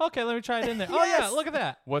is. Yeah. Okay, let me try it in there. Oh, yeah, Yes. look at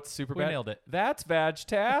that. What's super We bad? nailed it. That's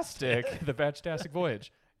Vag-tastic. The Vag-tastic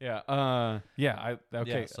voyage. Yeah. Yeah.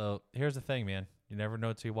 Okay. Yeah, so here's the thing, man. You never know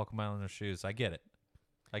until you walk a mile in their shoes. I get it.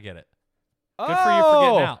 Good for you for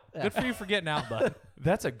getting out. Good for you for getting out, bud.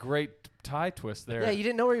 That's a great tie twist there. Yeah, you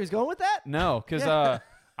didn't know where he was going with that? No, because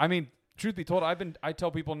I mean, truth be told, I tell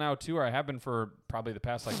people now too, or I have been for probably the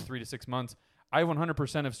past like 3 to 6 months. I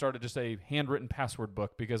 100% have started just a handwritten password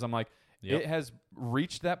book because I'm like, it has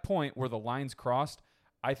reached that point where the lines crossed.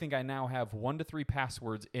 I think I now have 1 to 3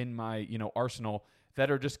 passwords in my arsenal that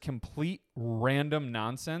are just complete random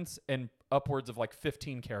nonsense and upwards of like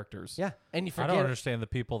 15 characters. Yeah, and you I forget. don't understand the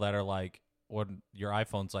people that are like, when your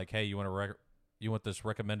iPhone's like, hey, you want this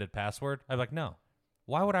recommended password? I'm like, no.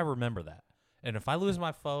 Why would I remember that? And if I lose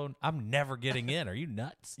my phone, I'm never getting in. Are you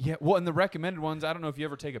nuts? Yeah, well, and the recommended ones, I don't know if you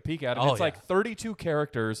ever take a peek at them. Oh, It's like 32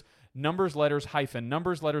 characters, numbers, letters, hyphen,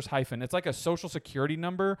 numbers, letters, hyphen. It's like a social security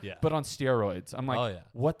number, but on steroids. I'm like,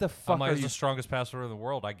 what the fuck I'm like, are it's you? the strongest password in the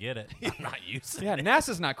world. I get it. I'm not using Yeah, it.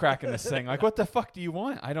 NASA's not cracking this thing. Like, what the fuck do you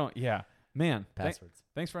want? I don't, Man. Passwords.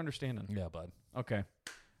 Thanks for understanding. Yeah, bud. Okay.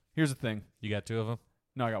 Here's the thing. You got 2 of them?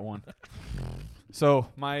 No, I got 1. So,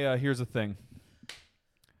 here's the thing.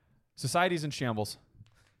 Society's in shambles.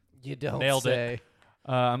 You don't Nailed say.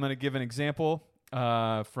 I'm going to give an example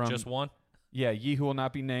from... Just 1? Yeah, ye who will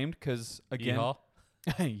not be named, because, again... Yeehaw?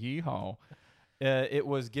 Yeehaw. It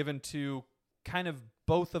was given to kind of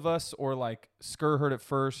both of us, or like Skur heard it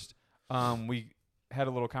first. We had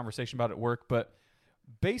a little conversation about it at work, but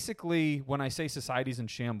basically when I say society's in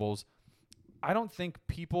shambles, I don't think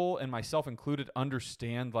people, and myself included,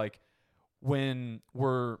 understand like when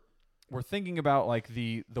we're thinking about like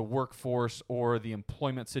the workforce or the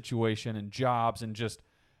employment situation and jobs and just,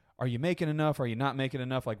 are you making enough? Are you not making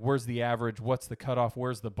enough? Like, where's the average? What's the cutoff?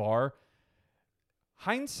 Where's the bar?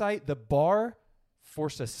 Hindsight, the bar for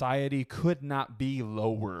society could not be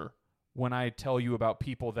lower when I tell you about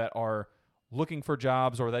people that are looking for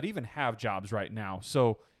jobs or that even have jobs right now.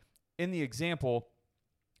 So in the example,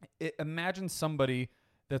 imagine somebody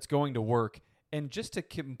that's going to work, and just to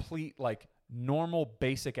complete like normal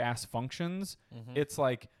basic ass functions, it's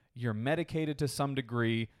like you're medicated to some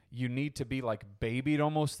degree. You need to be like babied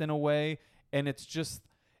almost in a way. And it's just,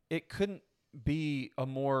 it couldn't be a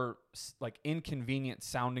more like inconvenient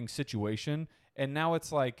sounding situation. And now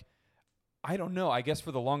it's like, I don't know, I guess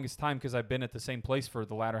for the longest time, because I've been at the same place for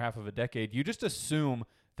the latter half of a decade, you just assume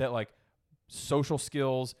that like social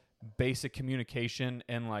skills, basic communication,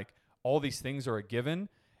 and like all these things are a given.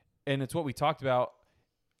 And it's what we talked about.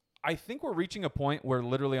 I think we're reaching a point where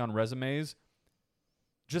literally on resumes,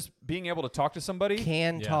 just being able to talk to somebody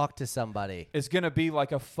Talk to somebody is going to be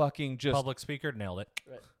like a fucking just Public speaker, nailed it.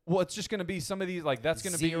 well, it's just going to be some of these, like, that's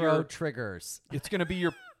going to be zero your triggers. it's going to be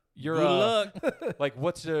your Good luck. like,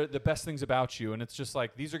 what's the best things about you? And it's just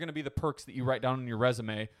like, these are going to be the perks that you write down on your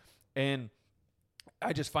resume. And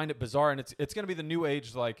I just find it bizarre. And it's going to be the new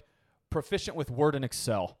age, like proficient with Word and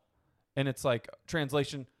Excel. And it's like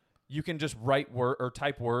translation. You can just write word or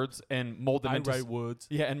type words and mold them into words.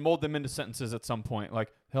 Yeah, and mold them into sentences at some point.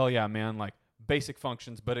 Like, hell yeah, man, like basic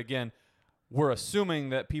functions. But again, we're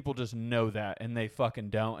assuming that people just know that, and they fucking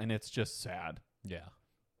don't, and it's just sad. Yeah.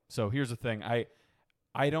 So here's the thing.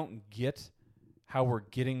 I don't get how we're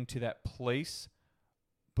getting to that place,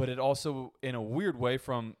 but it also, in a weird way,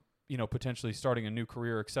 from, potentially starting a new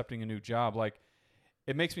career, accepting a new job, like,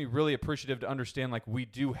 it makes me really appreciative to understand, like, we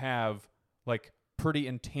do have, like, pretty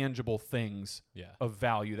intangible things of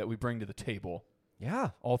value that we bring to the table. Yeah.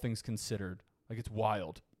 All things considered. Like, it's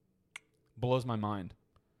wild. Blows my mind.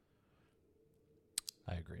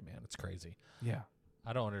 I agree, man. It's crazy. Yeah.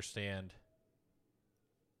 I don't understand.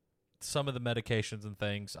 Some of the medications and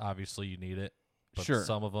things, obviously you need it. But Sure.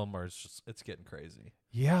 some of them are it's getting crazy.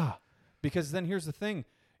 Yeah. Because then here's the thing.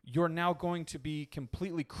 You're now going to be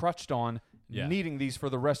completely crutched on needing these for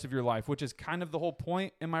the rest of your life, which is kind of the whole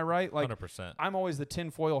point. Am I right? Like, 100%. I'm always the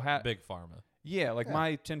tinfoil hat. Big pharma. Yeah. Like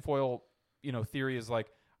my tinfoil, theory is like,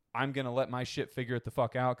 I'm going to let my shit figure it the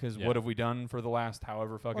fuck out, because what have we done for the last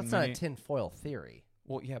however fucking Well, it's many? not a tinfoil theory.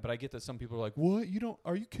 Well, yeah, but I get that some people are like, what?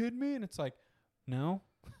 Are you kidding me? And it's like, no.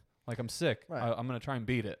 Like, I'm sick. Right. I'm going to try and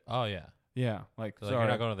beat it. Oh, yeah. Yeah. Like, So sorry. you're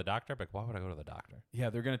not going to the doctor? Like, why would I go to the doctor? Yeah,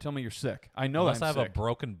 they're going to tell me you're sick. I know Unless that I I'm have sick. a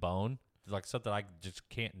broken bone, like something I just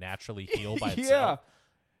can't naturally heal by Yeah. itself.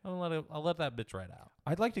 I'll let that bitch right out.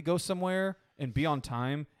 I'd like to go somewhere and be on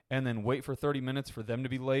time and then wait for 30 minutes for them to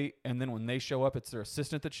be late. And then when they show up, it's their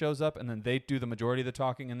assistant that shows up, and then they do the majority of the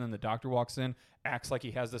talking. And then the doctor walks in, acts like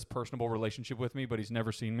he has this personable relationship with me, but he's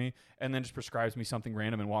never seen me, and then just prescribes me something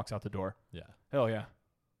random and walks out the door. Yeah. Hell yeah.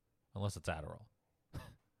 Unless it's Adderall.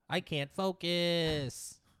 I can't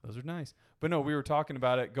focus. Those are nice. But no, we were talking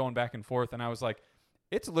about it, going back and forth, and I was like,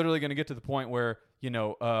 it's literally going to get to the point where,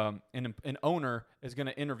 an owner is going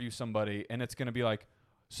to interview somebody, and it's going to be like,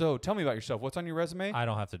 so tell me about yourself. What's on your resume? I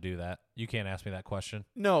don't have to do that. You can't ask me that question.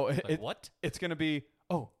 No. What? It's going to be,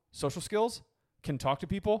 social skills, can talk to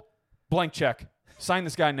people, blank check, sign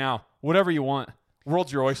this guy now, whatever you want.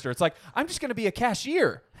 World's your oyster. It's like, I'm just going to be a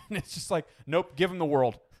cashier. And it's just like, nope, give him the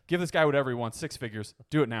world. Give this guy whatever he wants, 6 figures.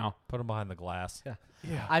 Do it now. Put him behind the glass.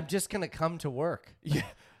 Yeah. I'm just going to come to work. Yeah.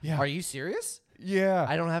 Yeah. Are you serious? Yeah.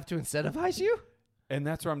 I don't have to incentivize you? And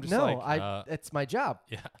that's where I'm just No, like, it's my job.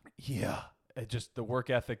 Yeah. yeah. Just the work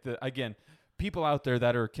ethic that, again, people out there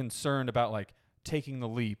that are concerned about like taking the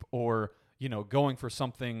leap or, going for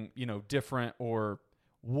something, different or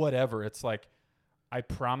whatever. It's like, I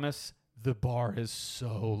promise the bar is so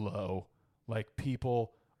low. Like,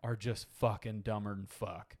 people are just fucking dumber than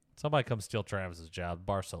fuck. Somebody come steal Travis's job.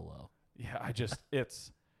 Bar so low. Yeah,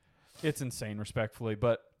 it's insane, respectfully.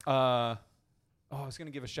 But I was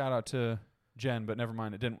gonna give a shout out to Jen, but never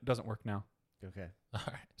mind. It doesn't work now. Okay. All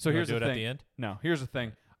right. So You wanna here's do the it thing. at the end. No, here's the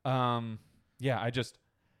thing.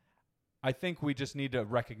 I think we just need to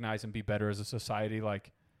recognize and be better as a society.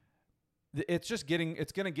 Like, it's going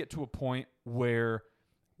to get to a point where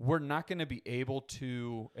we're not going to be able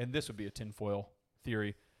to, and this would be a tinfoil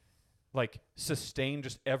theory, like sustain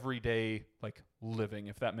just everyday like living,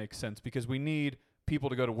 if that makes sense, because we need people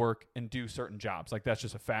to go to work and do certain jobs. Like, that's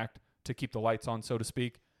just a fact to keep the lights on, so to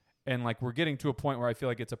speak. And like, we're getting to a point where I feel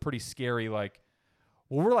like it's a pretty scary, like,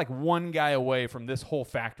 well, we're like one guy away from this whole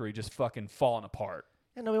factory just fucking falling apart.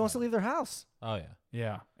 Yeah, nobody wants to leave their house. Oh, yeah.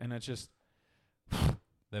 Yeah. And it's just,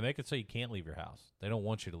 They make it so you can't leave your house. They don't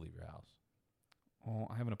want you to leave your house. well,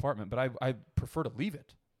 I have an apartment, but I prefer to leave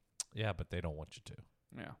it. Yeah, but they don't want you to.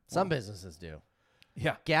 Yeah. Some businesses do.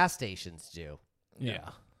 Yeah. Gas stations do. Yeah.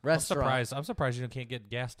 Restaurants. I'm surprised you can't get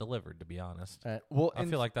gas delivered, to be honest. Well, I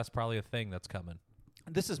feel like that's probably a thing that's coming.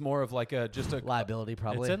 this is more of like just a Liability,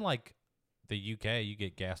 probably. It's in like the UK, you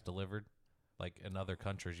get gas delivered. Like in other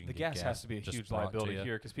countries, you can the get gas has to be a just huge brought to liability you.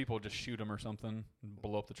 here because people just shoot them or something and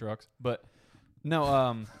blow up the trucks. But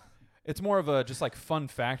no, it's more of a just like fun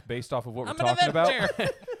fact based off of what we're talking about.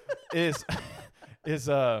 is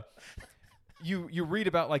you read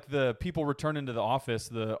about like the people returning to the office,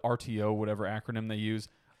 the RTO, whatever acronym they use.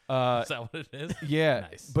 Is that what it is? Yeah,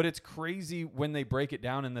 Nice. but it's crazy when they break it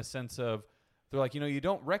down in the sense of they're like, you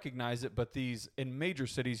don't recognize it, but these in major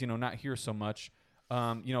cities, not here so much.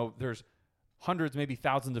 There's hundreds, maybe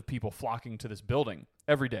thousands of people flocking to this building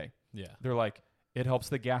every day. Yeah. They're like, it helps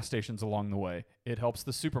the gas stations along the way. It helps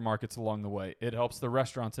the supermarkets along the way. It helps the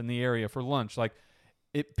restaurants in the area for lunch. Like,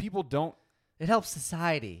 people don't. It helps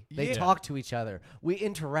society. They Yeah. talk to each other. We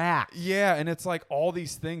interact. Yeah, and it's like all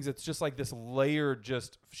these things. It's just like this layered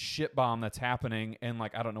just shit bomb that's happening. And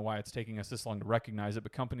like, I don't know why it's taking us this long to recognize it,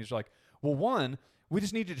 but companies are like, well, one, we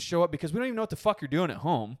just need you to show up because we don't even know what the fuck you're doing at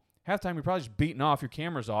home. Half the time you're probably just beating off, your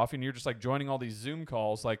camera's off, and you're just like joining all these Zoom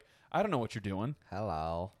calls. Like, I don't know what you're doing.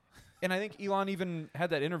 Hello. And I think Elon even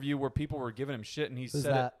had that interview where people were giving him shit, and he Who's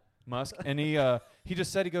said that? it, Musk, and he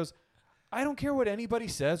just said, he goes, I don't care what anybody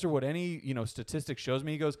says or what any statistic shows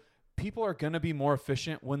me. He goes, people are gonna be more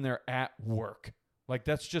efficient when they're at work. Like,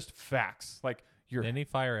 that's just facts. Like, Didn't he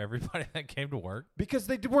fire everybody that came to work? because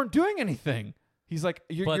they weren't doing anything. He's like,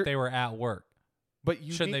 But they were at work. but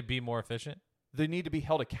you Shouldn't need, they be more efficient? they need to be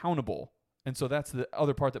held accountable. And so that's the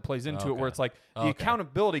other part that plays into it, where Okay. it's like the Okay.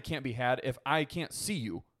 accountability can't be had if I can't see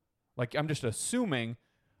you. Like, I'm just assuming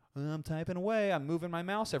I'm typing away, I'm moving my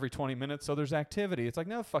mouse every 20 minutes, so there's activity. It's like,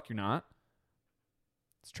 no, fuck, you're not.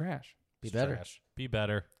 It's trash. Be It's better. trash. Be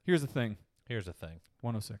better. Here's the thing. Here's the thing.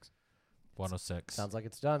 106 106 Sounds like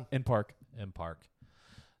it's done. in Park. in Park.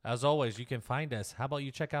 As always, you can find us. How about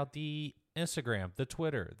you check out the Instagram, the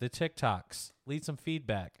Twitter, the TikToks. Leave some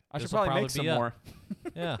feedback. I should This'll probably make be some up. more.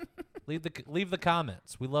 Yeah. Leave the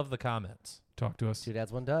comments. We love the comments. Talk to us. Two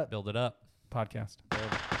dads, one dud. Build it up. Podcast. Boom.